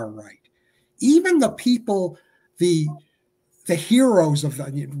completely far right. Even the people, the heroes of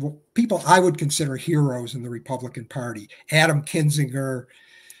the people I would consider heroes in the Republican Party, Adam Kinzinger,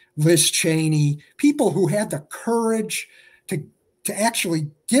 Liz Cheney, people who had the courage to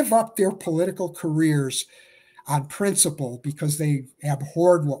actually give up their political careers on principle because they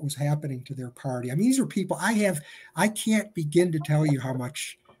abhorred what was happening to their party. I mean, these are people I can't begin to tell you how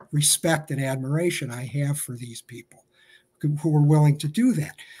much respect and admiration I have for these people who are willing to do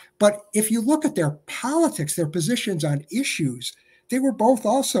that. But if you look at their politics, their positions on issues, they were both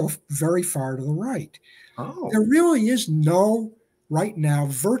also very far to the right. Oh. There really is right now,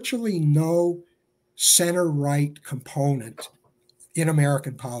 virtually no center-right component in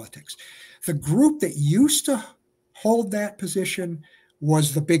American politics. The group that used to hold that position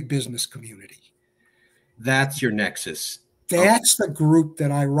was the big business community. That's your nexus. That's the group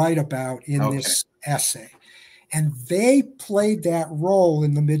that I write about in this essay. And they played that role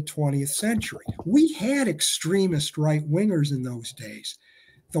in the mid-20th century. We had extremist right-wingers in those days,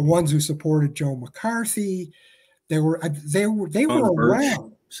 the ones who supported Joe McCarthy. They were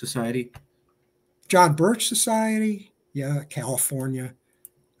around. Society. John Birch Society, yeah, California.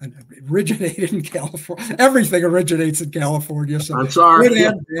 And it originated in California. Everything originates in California. So I'm sorry.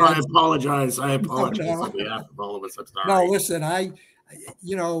 I apologize. I apologize on behalf of all of us. I'm sorry. No, listen,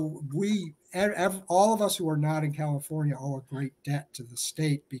 all of us who are not in California owe a great debt to the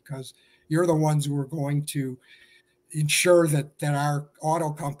state, because you're the ones who are going to ensure that our auto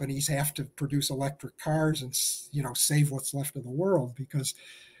companies have to produce electric cars and, save what's left of the world, because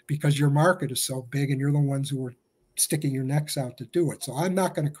your market is so big and you're the ones who are sticking your necks out to do it. So I'm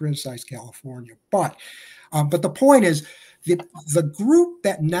not going to criticize California, but the point is, the group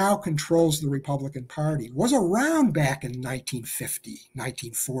that now controls the Republican Party was around back in 1940s,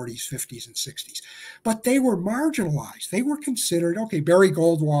 50s, and 60s, but they were marginalized. They were considered, okay, Barry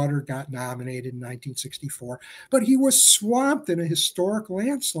Goldwater got nominated in 1964, but he was swamped in a historic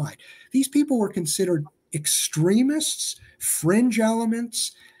landslide. These people were considered extremists, fringe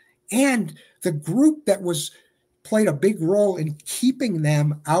elements, and the group that played a big role in keeping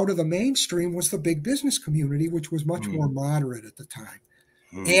them out of the mainstream was the big business community, which was much more moderate at the time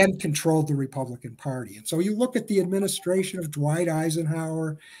and controlled the Republican Party. And so you look at the administration of Dwight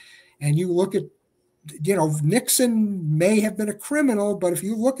Eisenhower, and you look at, Nixon may have been a criminal, but if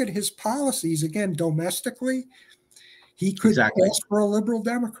you look at his policies, again, domestically, he could pass for a liberal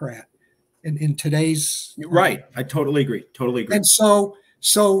Democrat in today's. Right. I totally agree. And so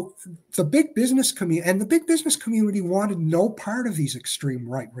the big business community wanted no part of these extreme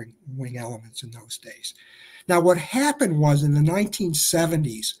right-wing elements in those days. Now, what happened was, in the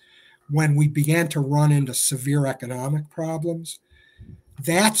 1970s, when we began to run into severe economic problems,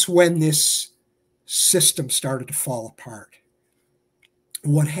 that's when this system started to fall apart.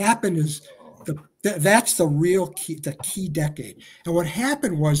 What happened is that's the real key, the key decade. And what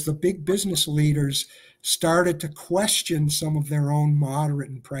happened was, the big business leaders started to question some of their own moderate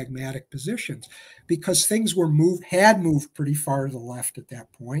and pragmatic positions, because things had moved pretty far to the left at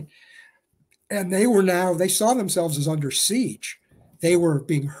that point. And they saw themselves as under siege. They were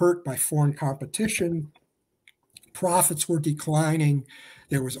being hurt by foreign competition. Profits were declining.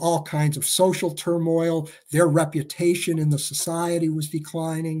 There was all kinds of social turmoil. Their reputation in the society was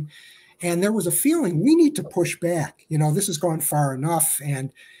declining. And there was a feeling, we need to push back. This has gone far enough.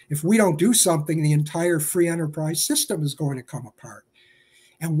 And if we don't do something, the entire free enterprise system is going to come apart.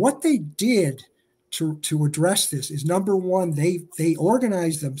 And what they did to address this is, number one, they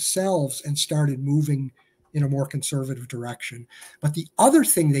organized themselves and started moving in a more conservative direction. But the other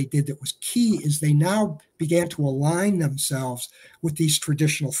thing they did that was key is they now began to align themselves with these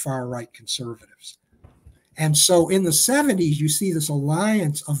traditional far-right conservatives. And so in the 70s, you see this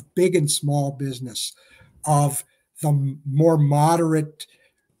alliance of big and small business, of the more moderate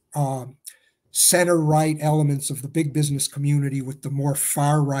center-right elements of the big business community with the more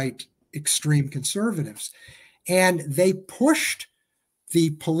far-right extreme conservatives. And they pushed the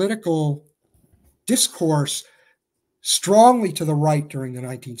political discourse strongly to the right during the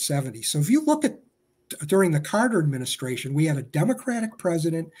 1970s. So if you look at during the Carter administration, we had a Democratic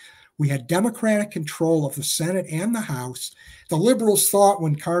president. We had Democratic control of the Senate and the House. The liberals thought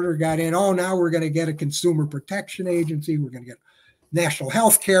when Carter got in, now we're going to get a consumer protection agency. We're going to get national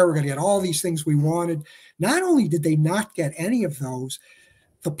health care. We're going to get all these things we wanted. Not only did they not get any of those,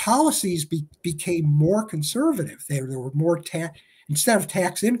 the policies became more conservative. There were more instead of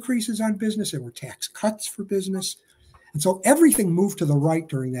tax increases on business, there were tax cuts for business. And so everything moved to the right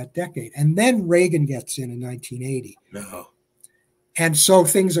during that decade. And then Reagan gets in 1980. No. And so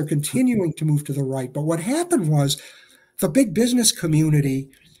things are continuing to move to the right. But what happened was the big business community,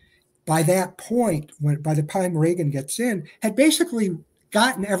 by that point, by the time Reagan gets in, had basically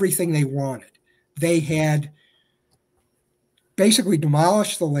gotten everything they wanted. They had basically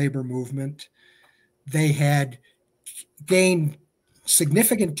demolished the labor movement. They had gained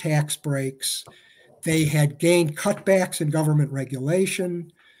significant tax breaks. They had gained cutbacks in government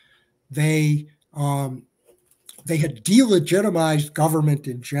regulation. They had delegitimized government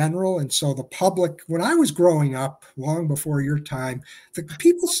in general. And so the public, when I was growing up, long before your time, the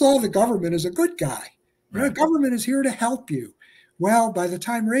people saw the government as a good guy. Right. You know, government is here to help you. Well, by the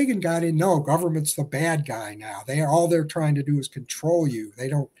time Reagan got in, no, government's the bad guy now. All they're trying to do is control you. They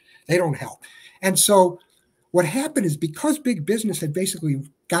don't help. And so what happened is, because big business had basically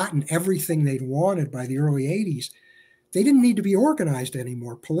gotten everything they'd wanted by the early 80s, they didn't need to be organized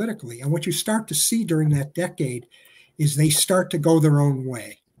anymore politically. And what you start to see during that decade is they start to go their own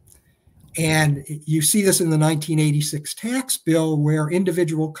way. And you see this in the 1986 tax bill, where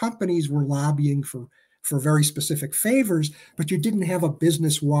individual companies were lobbying for very specific favors, but you didn't have a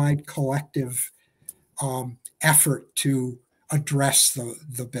business-wide collective effort to address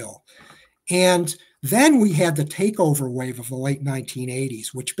the bill. And then we had the takeover wave of the late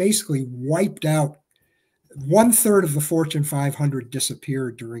 1980s, which basically wiped out 1/3 of the Fortune 500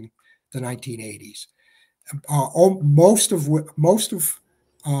 disappeared during the 1980s. Most of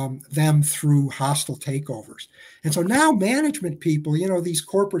them through hostile takeovers. And so now management people, you know, these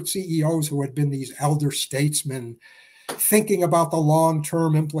corporate CEOs who had been these elder statesmen thinking about the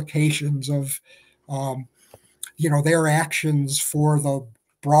long-term implications of, you know, their actions for the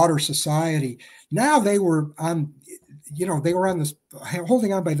broader society. Now they were on, you know, they were on this,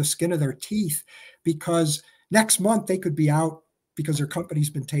 holding on by the skin of their teeth, because next month they could be out because their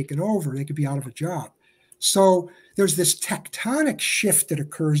company's been taken over. They could be out of a job. So there's this tectonic shift that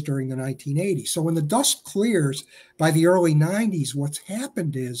occurs during the 1980s. So when the dust clears by the early 90s, what's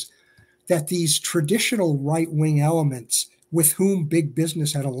happened is that these traditional right-wing elements with whom big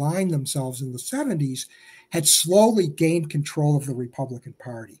business had aligned themselves in the 70s had slowly gained control of the Republican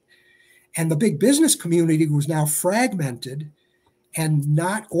Party. And the big business community was now fragmented and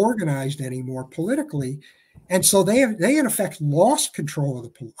not organized anymore politically. And so they in effect lost control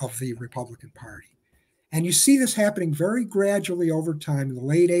of the Republican Party. And you see this happening very gradually over time in the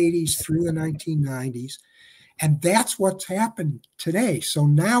late 80s through the 1990s. And that's what's happened today. So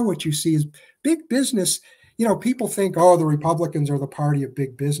now what you see is big business. You know, people think, oh, the Republicans are the party of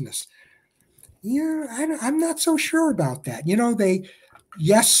big business. Yeah, I'm not so sure about that. You know,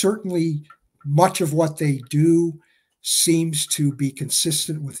 yes, certainly much of what they do seems to be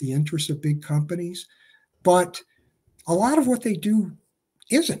consistent with the interests of big companies, but a lot of what they do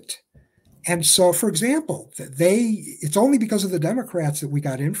isn't. And so, for example, it's only because of the Democrats that we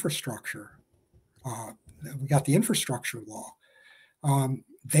got infrastructure. We got the infrastructure law.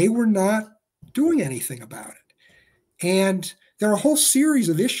 They were not doing anything about it. And there are a whole series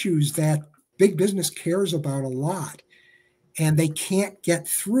of issues that big business cares about a lot. And they can't get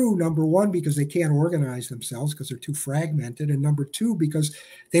through, number one, because they can't organize themselves because they're too fragmented. And number two, because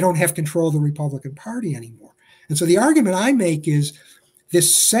they don't have control of the Republican Party anymore. And so the argument I make is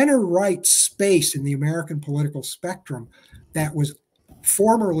this center-right space in the American political spectrum that was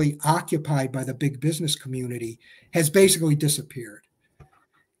formerly occupied by the big business community has basically disappeared.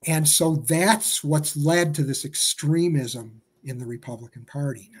 And so that's what's led to this extremism in the Republican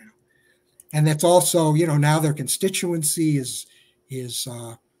Party now. And that's also, you know, now their constituency is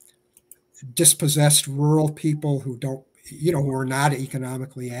dispossessed rural people who don't, you know, who are not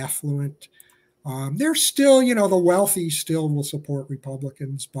economically affluent. They're still, you know, the wealthy still will support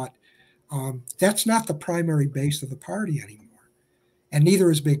Republicans, but that's not the primary base of the party anymore. And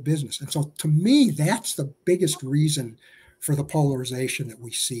neither is big business. And so to me, that's the biggest reason for the polarization that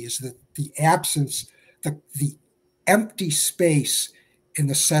we see, is that the absence, the empty space in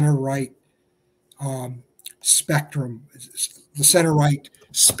the center-right spectrum, the center-right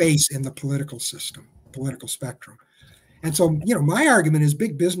space in the political system, political spectrum. And so, you know, my argument is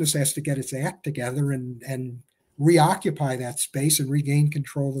big business has to get its act together and reoccupy that space and regain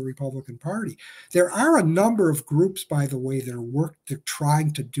control of the Republican Party. There are a number of groups, by the way, that they're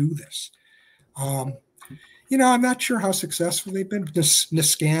trying to do this. You know, I'm not sure how successful they've been. The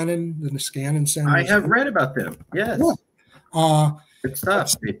Niskanen Center. I have read about them. Yes. Yeah. Good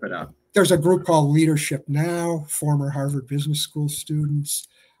stuff they put out. There's a group called Leadership Now, former Harvard Business School students.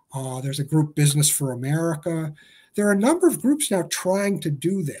 There's a group, Business for America. There are a number of groups now trying to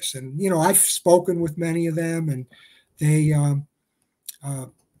do this. And, I've spoken with many of them, and they,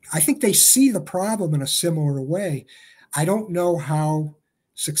 I think they see the problem in a similar way. I don't know how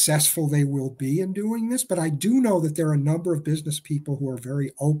successful they will be in doing this, but I do know that there are a number of business people who are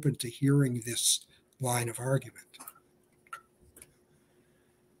very open to hearing this line of argument.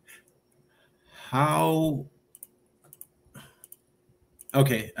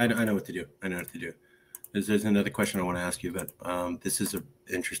 Okay, I know what to do. I know what to do. There's another question I want to ask you, but this is an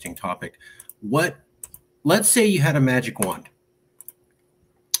interesting topic. Let's say you had a magic wand.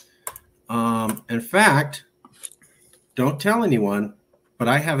 In fact, don't tell anyone, but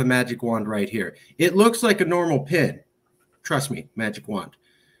I have a magic wand right here. It looks like a normal pin. Trust me, magic wand.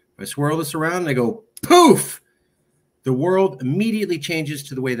 If I swirl this around and I go poof, the world immediately changes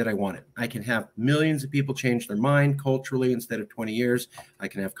to the way that I want it. I can have millions of people change their mind culturally instead of 20 years. I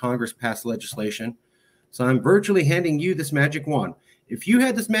can have Congress pass legislation. So I'm virtually handing you this magic wand. If you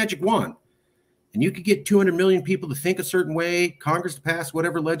had this magic wand and you could get 200 million people to think a certain way, Congress to pass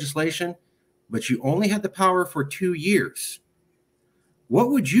whatever legislation, but you only had the power for 2 years, what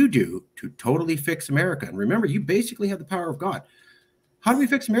would you do to totally fix America? And remember, you basically have the power of God. How do we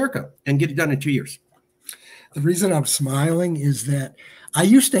fix America and get it done in 2 years? The reason I'm smiling is that I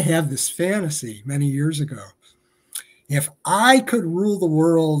used to have this fantasy many years ago. If I could rule the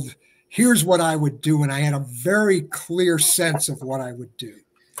world, here's what I would do. And I had a very clear sense of what I would do.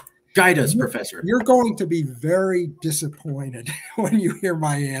 Guide us, Professor. You're going to be very disappointed when you hear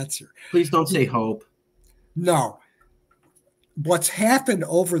my answer. Please don't say hope. No. What's happened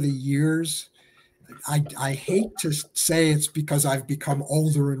over the years, I hate to say it's because I've become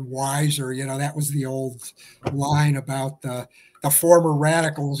older and wiser. That was the old line about the former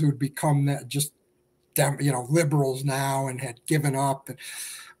radicals who'd become just, liberals now and had given up.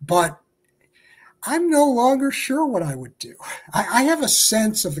 But I'm no longer sure what I would do. I have a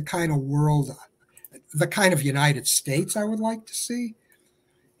sense of the kind of world, the kind of United States I would like to see.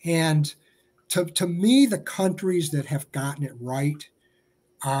 And to me, the countries that have gotten it right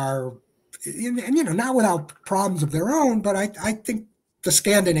are, and not without problems of their own, but I think the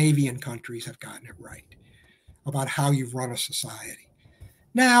Scandinavian countries have gotten it right about how you run a society.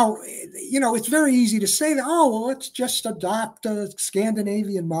 Now, it's very easy to say that, let's just adopt a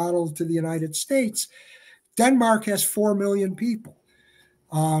Scandinavian model to the United States. Denmark has 4 million people.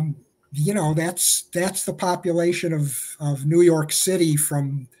 That's the population of New York City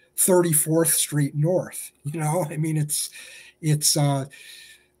from 34th Street North.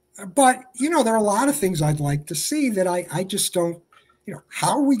 But there are a lot of things I'd like to see that I just don't.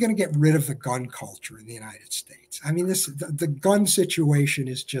 How are we going to get rid of the gun culture in the United States? I mean, the gun situation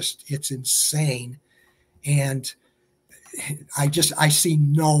is it's insane. And I see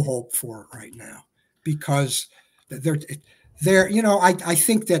no hope for it right now because I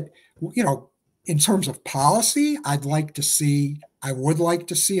think that, in terms of policy, I would like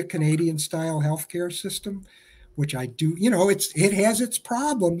to see a Canadian style healthcare system, which I do, it has its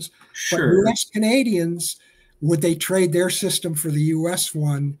problems, sure. But US Canadians, would they trade their system for the U.S.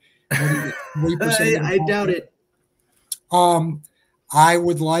 one? I doubt it. I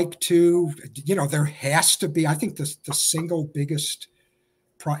would like to, there has to be, I think the single biggest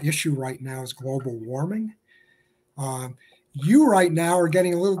issue right now is global warming. You right now are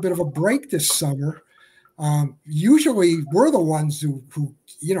getting a little bit of a break this summer. Usually we're the ones who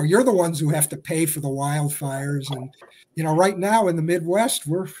you're the ones who have to pay for the wildfires. And, right now in the Midwest,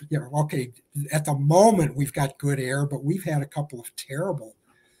 we're, okay, at the moment we've got good air, but we've had a couple of terrible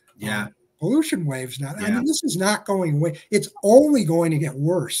pollution waves now. Yeah. I mean, this is not going away. It's only going to get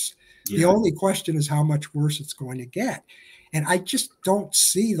worse. Yeah. The only question is how much worse it's going to get. And I just don't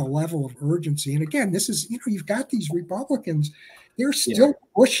see the level of urgency. And again, this is, you've got these Republicans, they're still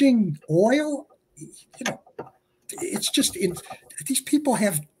pushing oil. It's just these people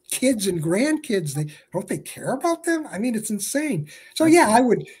have kids and grandkids. Don't they care about them? I mean, it's insane. So I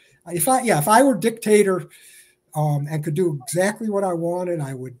would, if I were dictator and could do exactly what I wanted,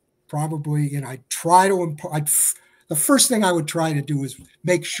 I would probably, I'd try to the first thing I would try to do is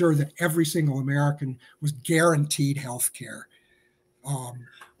make sure that every single American was guaranteed health care.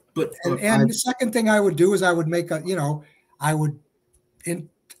 But the second thing I would do is I would make I would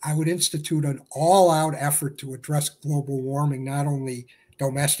institute an all-out effort to address global warming, not only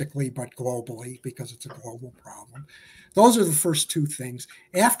domestically, but globally, because it's a global problem. Those are the first two things.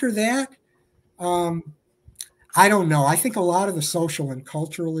 After that, I don't know. I think a lot of the social and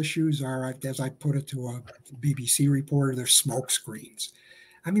cultural issues are, as I put it to a BBC reporter, they're smoke screens.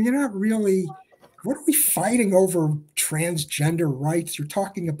 I mean, they're not really what are we fighting over transgender rights? You're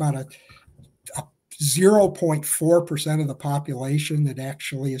talking about a 0.4% of the population that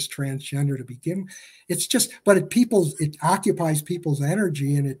actually is transgender to begin. It's just, but it occupies people's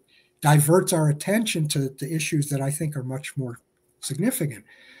energy, and it diverts our attention to issues that I think are much more significant.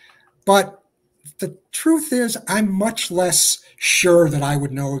 But the truth is, I'm much less sure that I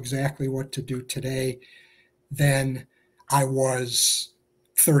would know exactly what to do today than I was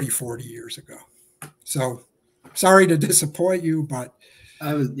 30, 40 years ago. So sorry to disappoint you, but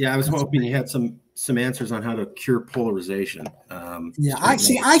I was hoping you had some answers on how to cure polarization. I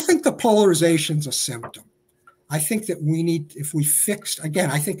think the polarization's a symptom. I think that we need, if we fixed, again,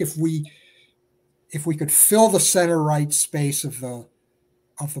 I think if we could fill the center right space of the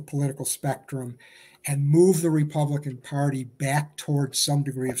political spectrum and move the Republican Party back towards some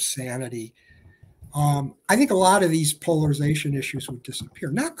degree of sanity, I think a lot of these polarization issues would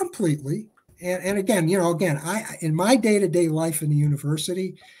disappear. Not completely. And again, I in my day-to-day life in the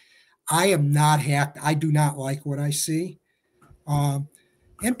university, I am not happy. I do not like what I see.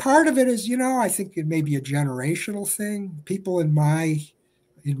 And part of it is, I think it may be a generational thing. People in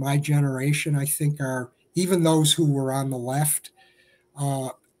my generation, I think, are, even those who were on the left,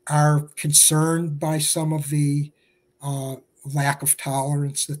 are concerned by some of the lack of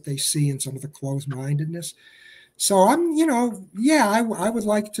tolerance that they see in some of the closed-mindedness. So I'm, I would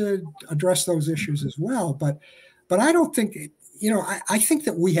like to address those issues as well, but I don't think, I think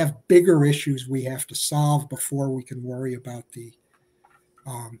that we have bigger issues we have to solve before we can worry about the,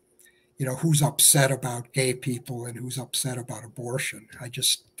 who's upset about gay people and who's upset about abortion. I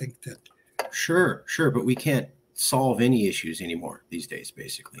just think that. Sure, but we can't solve any issues anymore these days,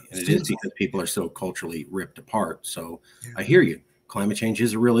 basically. And it is because people are so culturally ripped apart. So yeah. I hear you. Climate change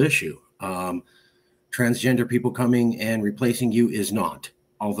is a real issue. Transgender people coming and replacing you is not,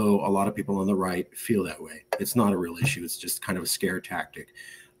 although a lot of people on the right feel that way. It's not a real issue. It's just kind of a scare tactic.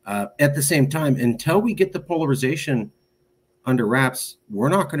 At the same time, until we get the polarization under wraps, we're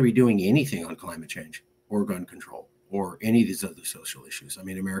not going to be doing anything on climate change or gun control or any of these other social issues. I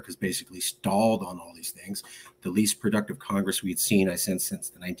mean, America's basically stalled on all these things. The least productive Congress we'd seen, I sense, since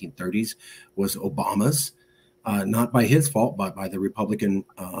the 1930s was Obama's, not by his fault, but by the Republican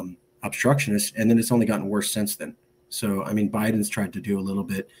obstructionists. And then it's only gotten worse since then. So, I mean, Biden's tried to do a little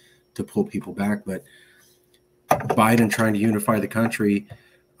bit to pull people back, but Biden trying to unify the country,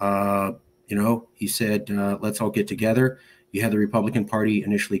 he said, let's all get together. You had the Republican Party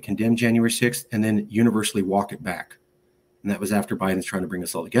initially condemn January 6th and then universally walk it back. And that was after Biden's trying to bring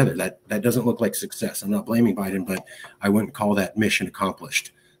us all together. That doesn't look like success. I'm not blaming Biden, but I wouldn't call that mission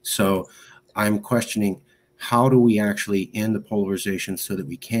accomplished. So I'm questioning, how do we actually end the polarization so that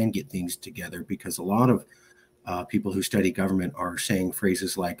we can get things together? Because a lot of people who study government are saying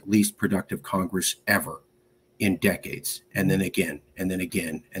phrases like least productive Congress ever in decades, and then again, and then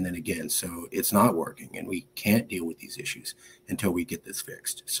again, and then again. So it's not working, and we can't deal with these issues until we get this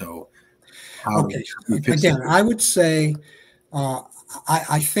fixed. So again, I would say,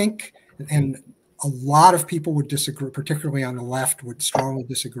 I think, and a lot of people would disagree, particularly on the left, would strongly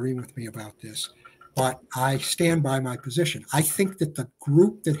disagree with me about this, but I stand by my position. I think that the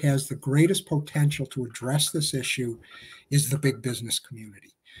group that has the greatest potential to address this issue is the big business community.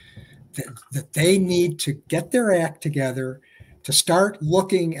 That they need to get their act together, to start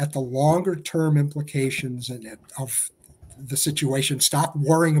looking at the longer term implications of the situation, stop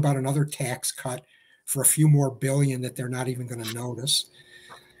worrying about another tax cut for a few more billion that they're not even going to notice,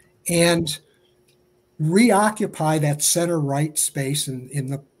 and reoccupy that center right space in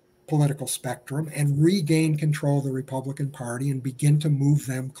the political spectrum and regain control of the Republican Party and begin to move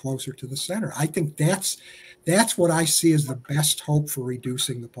them closer to the center. I think that's what I see as the best hope for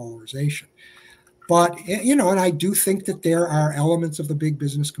reducing the polarization. But, and I do think that there are elements of the big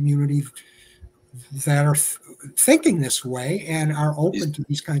business community that are thinking this way and are open to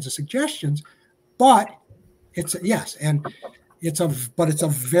these kinds of suggestions. But it's a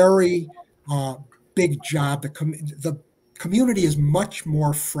very big job. The community is much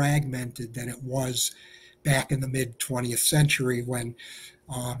more fragmented than it was back in the mid 20th century when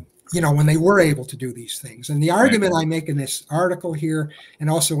they were able to do these things. And the argument I make in this article here and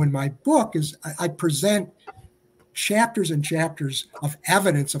also in my book is I present chapters and chapters of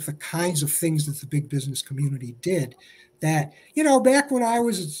evidence of the kinds of things that the big business community did that, back when I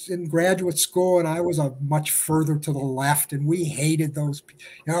was in graduate school and I was much further to the left and we hated those,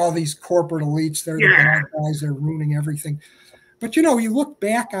 all these corporate elites, they're the bad guys, they're ruining everything. But, you look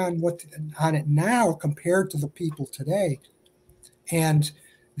back on it now compared to the people today, and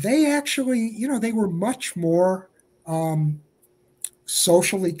they actually, they were much more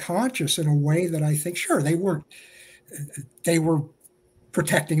socially conscious in a way that I think, sure, they were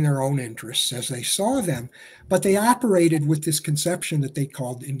protecting their own interests as they saw them, but they operated with this conception that they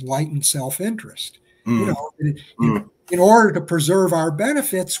called enlightened self-interest. You know, in order to preserve our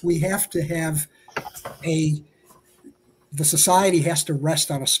benefits, we have to have the society has to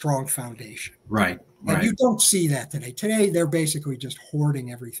rest on a strong foundation. Right. And you don't see that today. Today, they're basically just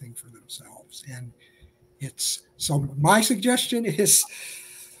hoarding everything for themselves. And so my suggestion is,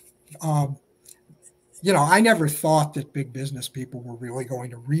 you know, I never thought that big business people were really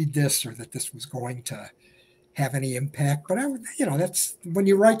going to read this or that this was going to have any impact. But you know, that's when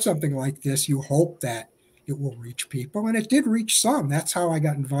you write something like this, you hope that it will reach people, and it did reach some. That's how I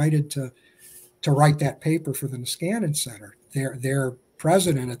got invited to write that paper for the Niskanen Center. Their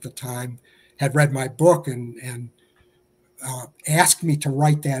president at the time had read my book and asked me to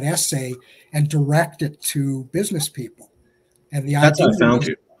write that essay and direct it to business people. And that's how I found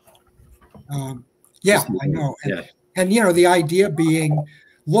you. Yeah, I know. And, you know, the idea being,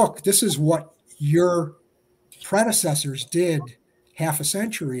 look, this is what your predecessors did half a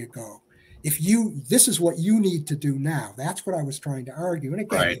century ago. This is what you need to do now. That's what I was trying to argue. And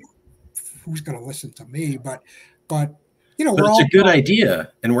again, you know, who's going to listen to me? But you know, it's a good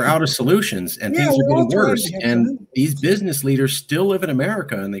idea, and we're out of solutions, and things are getting worse. And these business leaders still live in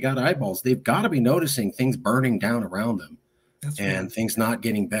America, and they got eyeballs. They've got to be noticing things burning down around them, and things not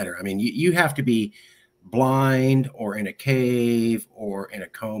getting better. I mean, you have to be blind or in a cave or in a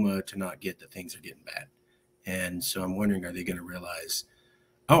coma to not get that things are getting bad. And so I'm wondering, are they going to realize,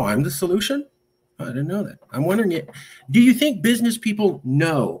 oh, I'm the solution? I didn't know that. I'm wondering, do you think business people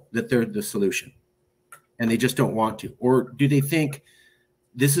know that they're the solution and they just don't want to? Or do they think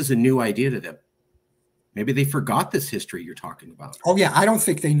this is a new idea to them? Maybe they forgot this history you're talking about. Oh, yeah. I don't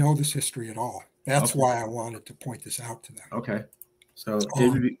think they know this history at all. That's why I wanted to point this out to them. Okay. So it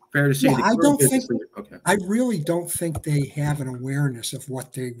would be fair to say I really don't think they have an awareness of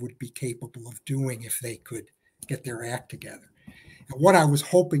what they would be capable of doing if they could get their act together. And what I was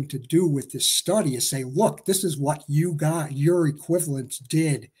hoping to do with this study is say, look, this is what your equivalents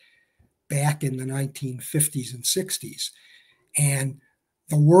did back in the 1950s and 60s. And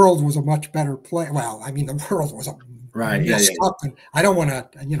the world was a much better place. Well, I mean, the world was messed up. And I don't want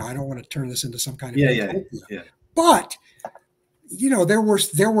to turn this into some kind of utopia. But you know, there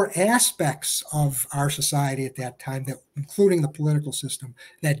were aspects of our society at that time, that, including the political system,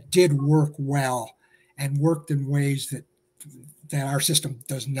 that did work well and worked in ways that our system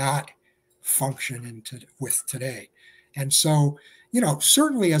does not function with today. And so, you know,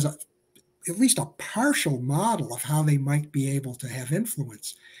 certainly as at least a partial model of how they might be able to have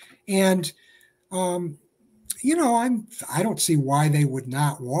influence. And you know, I don't see why they would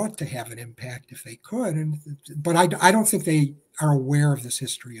not want to have an impact if they could. But I don't think they are aware of this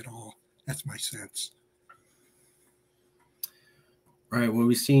history at all. That's my sense. Right. Well,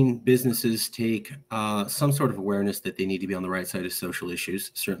 we've seen businesses take some sort of awareness that they need to be on the right side of social issues.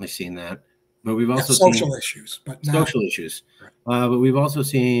 Certainly seen that. But we've also seen social issues. Right. But we've also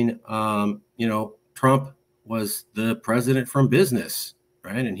seen, you know, Trump was the president from business,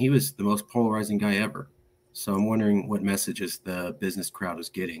 right? And he was the most polarizing guy ever. So I'm wondering what messages the business crowd is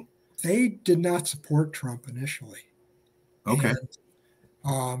getting. They did not support Trump initially. Okay.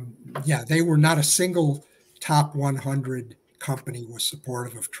 And, yeah, they were not a single top 100 company was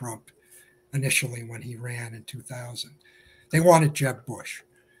supportive of Trump initially when he ran in 2000. They wanted Jeb Bush.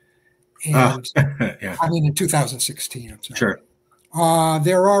 And I mean, in 2016, I'm sorry. Sure.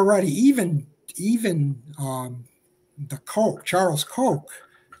 They're already, even the Koch, Charles Koch,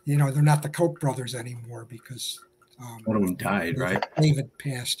 you know, they're not the Koch brothers anymore because one of them died, right? David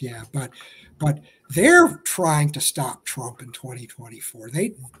passed, yeah. But they're trying to stop Trump in 2024.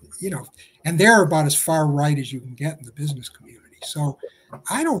 They, you know, and they're about as far right as you can get in the business community. So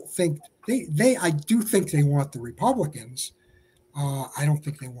I don't think I do think they want the Republicans. I don't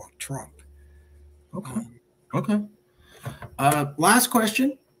think they want Trump. Okay. Okay. Last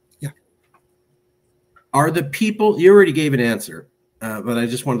question. Yeah. Are the people, you already gave an answer, but I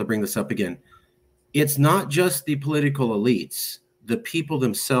just wanted to bring this up again. It's not just the political elites. The people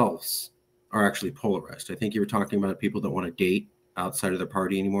themselves are actually polarized. I think you were talking about people that want to date outside of their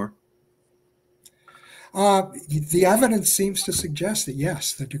party anymore. The evidence seems to suggest that,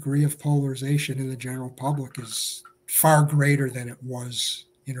 yes, the degree of polarization in the general public is far greater than it was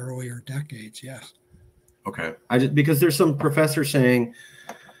in earlier decades. Yes. Okay. Because there's some professor saying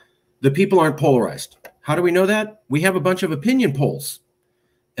the people aren't polarized. How do we know that? We have a bunch of opinion polls.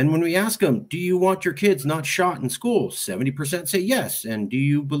 And when we ask them, do you want your kids not shot in school? 70% say yes. And do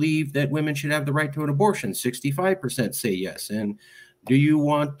you believe that women should have the right to an abortion? 65% say yes. And Do you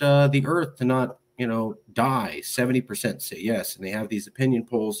want the earth to not, die? 70% say yes, and they have these opinion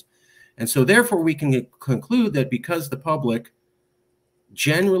polls. And so therefore we can conclude that because the public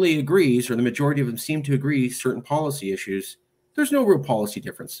generally agrees, or the majority of them seem to agree, certain policy issues, there's no real policy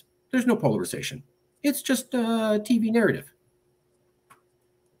difference. There's no polarization. It's just a TV narrative.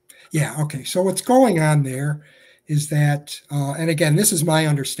 Yeah, okay. So what's going on there is that, and again, this is my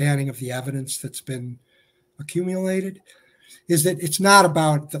understanding of the evidence that's been accumulated, is that it's not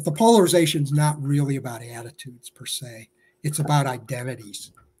about, the polarization is not really about attitudes per se. It's about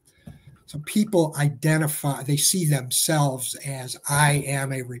identities. So people identify, they see themselves as, I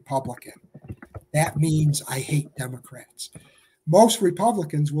am a Republican. That means I hate Democrats. Most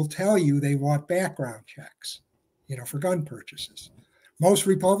Republicans will tell you they want background checks, for gun purchases. Most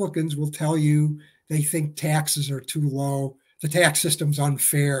Republicans will tell you they think taxes are too low, the tax system's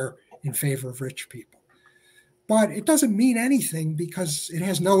unfair in favor of rich people. But it doesn't mean anything because it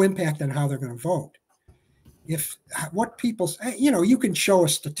has no impact on how they're going to vote. If what people say, you can show a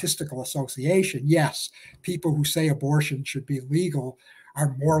statistical association. Yes, people who say abortion should be legal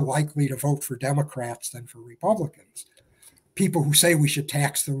are more likely to vote for Democrats than for Republicans. People who say we should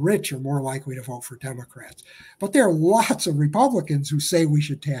tax the rich are more likely to vote for Democrats. But there are lots of Republicans who say we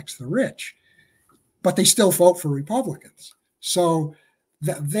should tax the rich, but they still vote for Republicans. So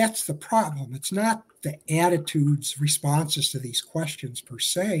that's the problem. It's not the attitudes, responses to these questions per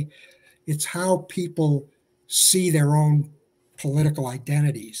se. It's how people see their own political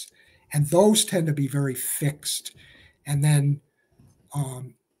identities. And those tend to be very fixed. And then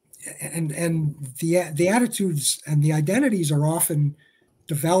the attitudes and the identities are often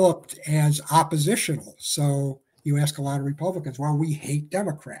developed as oppositional. So you ask a lot of Republicans, well, we hate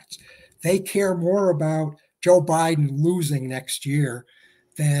Democrats. They care more about Joe Biden losing next year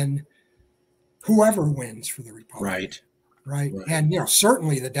than whoever wins for the Republicans. Right. And,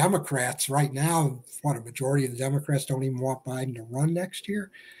 certainly the Democrats right now, a majority of the Democrats don't even want Biden to run next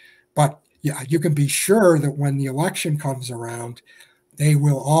year. But yeah, you can be sure that when the election comes around, they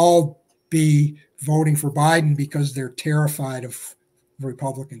will all be voting for Biden because they're terrified of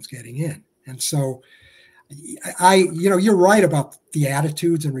Republicans getting in. And so you're right about the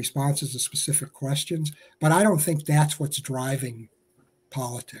attitudes and responses to specific questions, but I don't think that's what's driving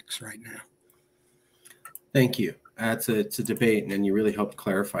politics right now. Thank you. It's a debate, and you really helped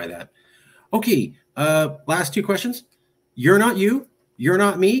clarify that. Okay, last two questions. You're not you. You're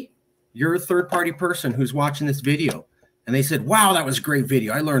not me. You're a third-party person who's watching this video. And they said, wow, that was a great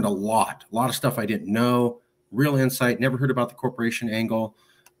video. I learned a lot of stuff I didn't know, real insight, never heard about the corporation angle.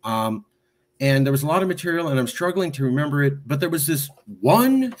 And there was a lot of material, and I'm struggling to remember it. But there was this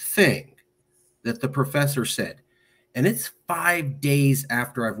one thing that the professor said. And it's 5 days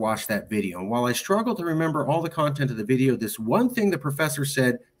after I've watched that video. And while I struggle to remember all the content of the video, this one thing the professor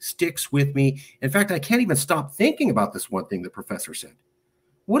said sticks with me. In fact, I can't even stop thinking about this one thing the professor said.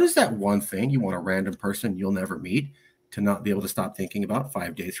 What is that one thing you want a random person you'll never meet to not be able to stop thinking about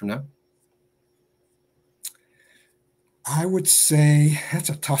 5 days from now? I would say that's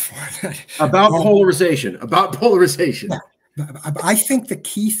a tough one. About polarization. Yeah. I think the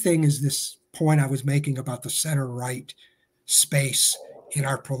key thing is this point I was making about the center-right space in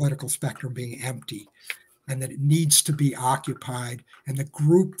our political spectrum being empty, and that it needs to be occupied, and the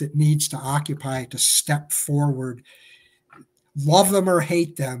group that needs to occupy it to step forward, love them or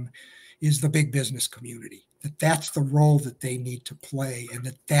hate them, is the big business community. That's the role that they need to play,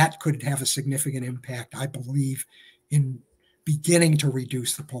 and that could have a significant impact, I believe, in beginning to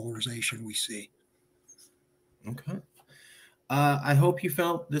reduce the polarization we see. Okay. I hope you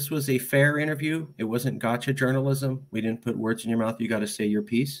felt this was a fair interview. It wasn't gotcha journalism. We didn't put words in your mouth. You got to say your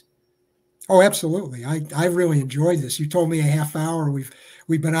piece. Oh, absolutely. I really enjoyed this. You told me a half hour.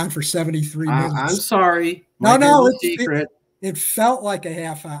 We've been on for 73 minutes. I'm sorry. No, it felt like a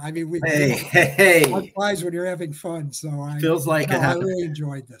half hour. I mean, hey. Time flies when you're having fun. So I really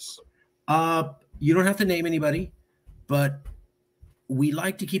enjoyed this. You don't have to name anybody, but we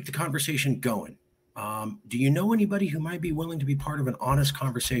like to keep the conversation going. Do you know anybody who might be willing to be part of an honest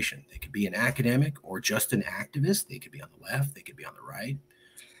conversation? They could be an academic or just an activist. They could be on the left. They could be on the right.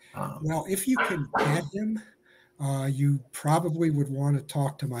 Well, if you can get him, you probably would want to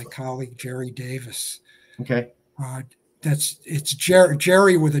talk to my colleague, Jerry Davis. Okay. It's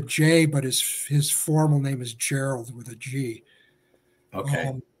Jerry with a J, but his formal name is Gerald with a G.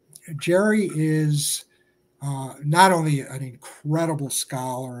 Okay. Jerry is not only an incredible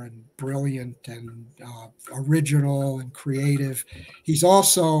scholar and brilliant and original and creative, he's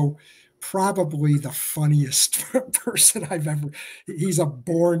also probably the funniest person I've ever. He's a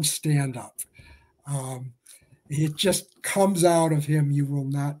born stand-up. It just comes out of him. You will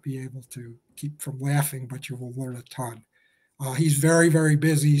not be able to keep from laughing, but you will learn a ton. He's very, very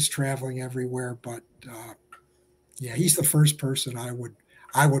busy. He's traveling everywhere, but yeah, he's the first person I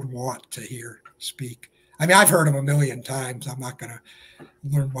would want to hear speak. I mean, I've heard him a million times. I'm not going to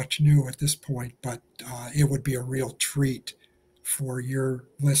learn much new at this point, but it would be a real treat for your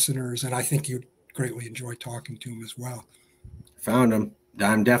listeners, and I think you'd greatly enjoy talking to him as well. Found him.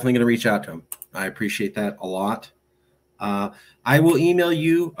 I'm definitely going to reach out to him. I appreciate that a lot. I will email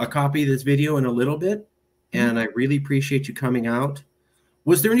you a copy of this video in a little bit, and I really appreciate you coming out.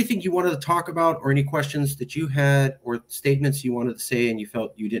 Was there anything you wanted to talk about, or any questions that you had, or statements you wanted to say and you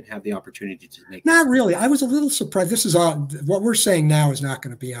felt you didn't have the opportunity to make? Not really. I was a little surprised. This is on what we're saying now is not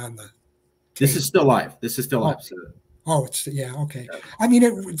going to be on the tape. This is still live. This is still live. So. Oh, it's yeah, okay. Yeah. I mean,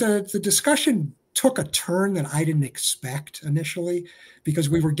 the discussion took a turn that I didn't expect initially, because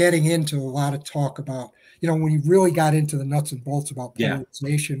we were getting into a lot of talk about, you know, when you really got into the nuts and bolts about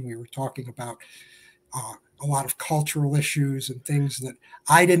polarization, we were talking about a lot of cultural issues and things that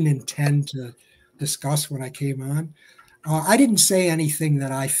I didn't intend to discuss when I came on. I didn't say anything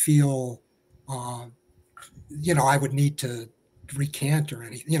that I feel, you know, I would need to recant or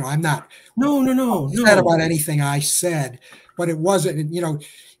anything. You know, I'm not upset about anything I said, but it wasn't, you know,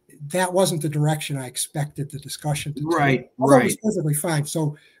 that wasn't the direction I expected the discussion to take. Although it was perfectly fine.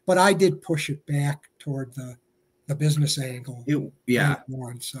 So, but I did push it back toward the business angle.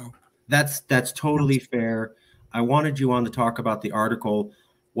 So that's totally fair. I wanted you on to talk about the article.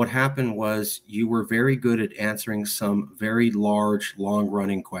 What happened was you were very good at answering some very large,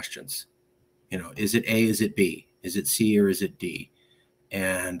 long-running questions. You know, is it A, is it B? Is it C, or is it D?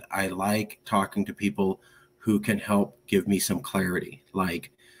 And I like talking to people who can help give me some clarity.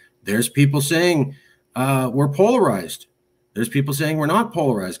 Like, there's people saying we're polarized. There's people saying we're not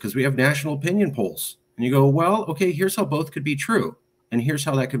polarized because we have national opinion polls. And you go, well, okay, here's how both could be true. And here's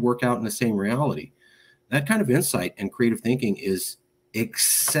how that could work out in the same reality. That kind of insight and creative thinking is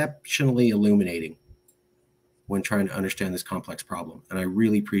exceptionally illuminating when trying to understand this complex problem. And I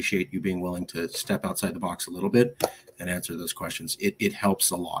really appreciate you being willing to step outside the box a little bit and answer those questions. It helps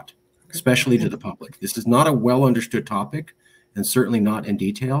a lot, especially to the public. This is not a well understood topic, and certainly not in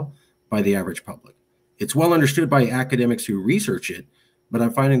detail by the average public. It's well understood by academics who research it, but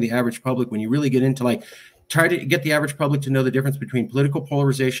I'm finding the average public, when you really get into, like, try to get the average public to know the difference between political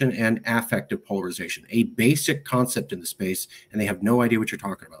polarization and affective polarization, a basic concept in the space, and they have no idea what you're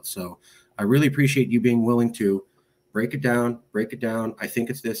talking about. So I really appreciate you being willing to break it down. I think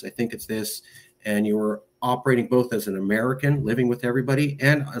it's this, I think it's this. And you were operating both as an American living with everybody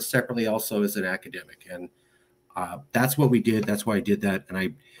and separately also as an academic. And that's what we did. That's why I did that.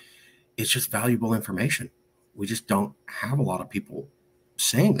 And it's just valuable information. We just don't have a lot of people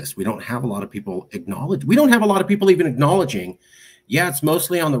saying this. We don't have a lot of people acknowledge. We don't have a lot of people even acknowledging, yeah, it's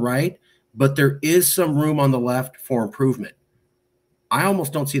mostly on the right, but there is some room on the left for improvement. I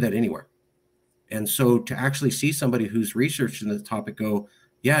almost don't see that anywhere. And so to actually see somebody who's researching the topic go,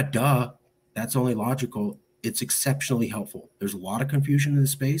 yeah, duh, that's only logical, it's exceptionally helpful. There's a lot of confusion in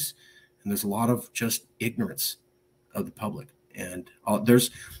this space, and there's a lot of just ignorance of the public. And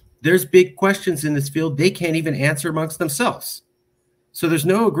there's big questions in this field they can't even answer amongst themselves. So there's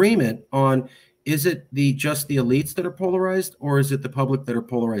no agreement on, is it just the elites that are polarized, or is it the public that are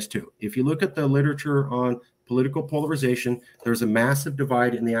polarized too? If you look at the literature on political polarization, there's a massive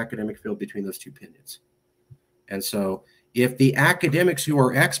divide in the academic field between those two opinions. And so if the academics who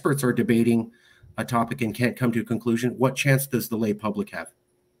are experts are debating a topic and can't come to a conclusion, what chance does the lay public have?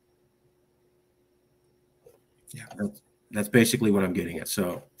 Yeah. That's basically what I'm getting at.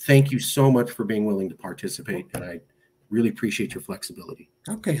 So thank you so much for being willing to participate, and I really appreciate your flexibility.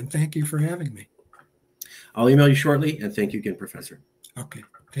 Okay, and thank you for having me. I'll email you shortly, and thank you again, Professor. Okay,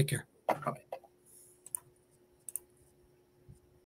 take care. Bye-bye.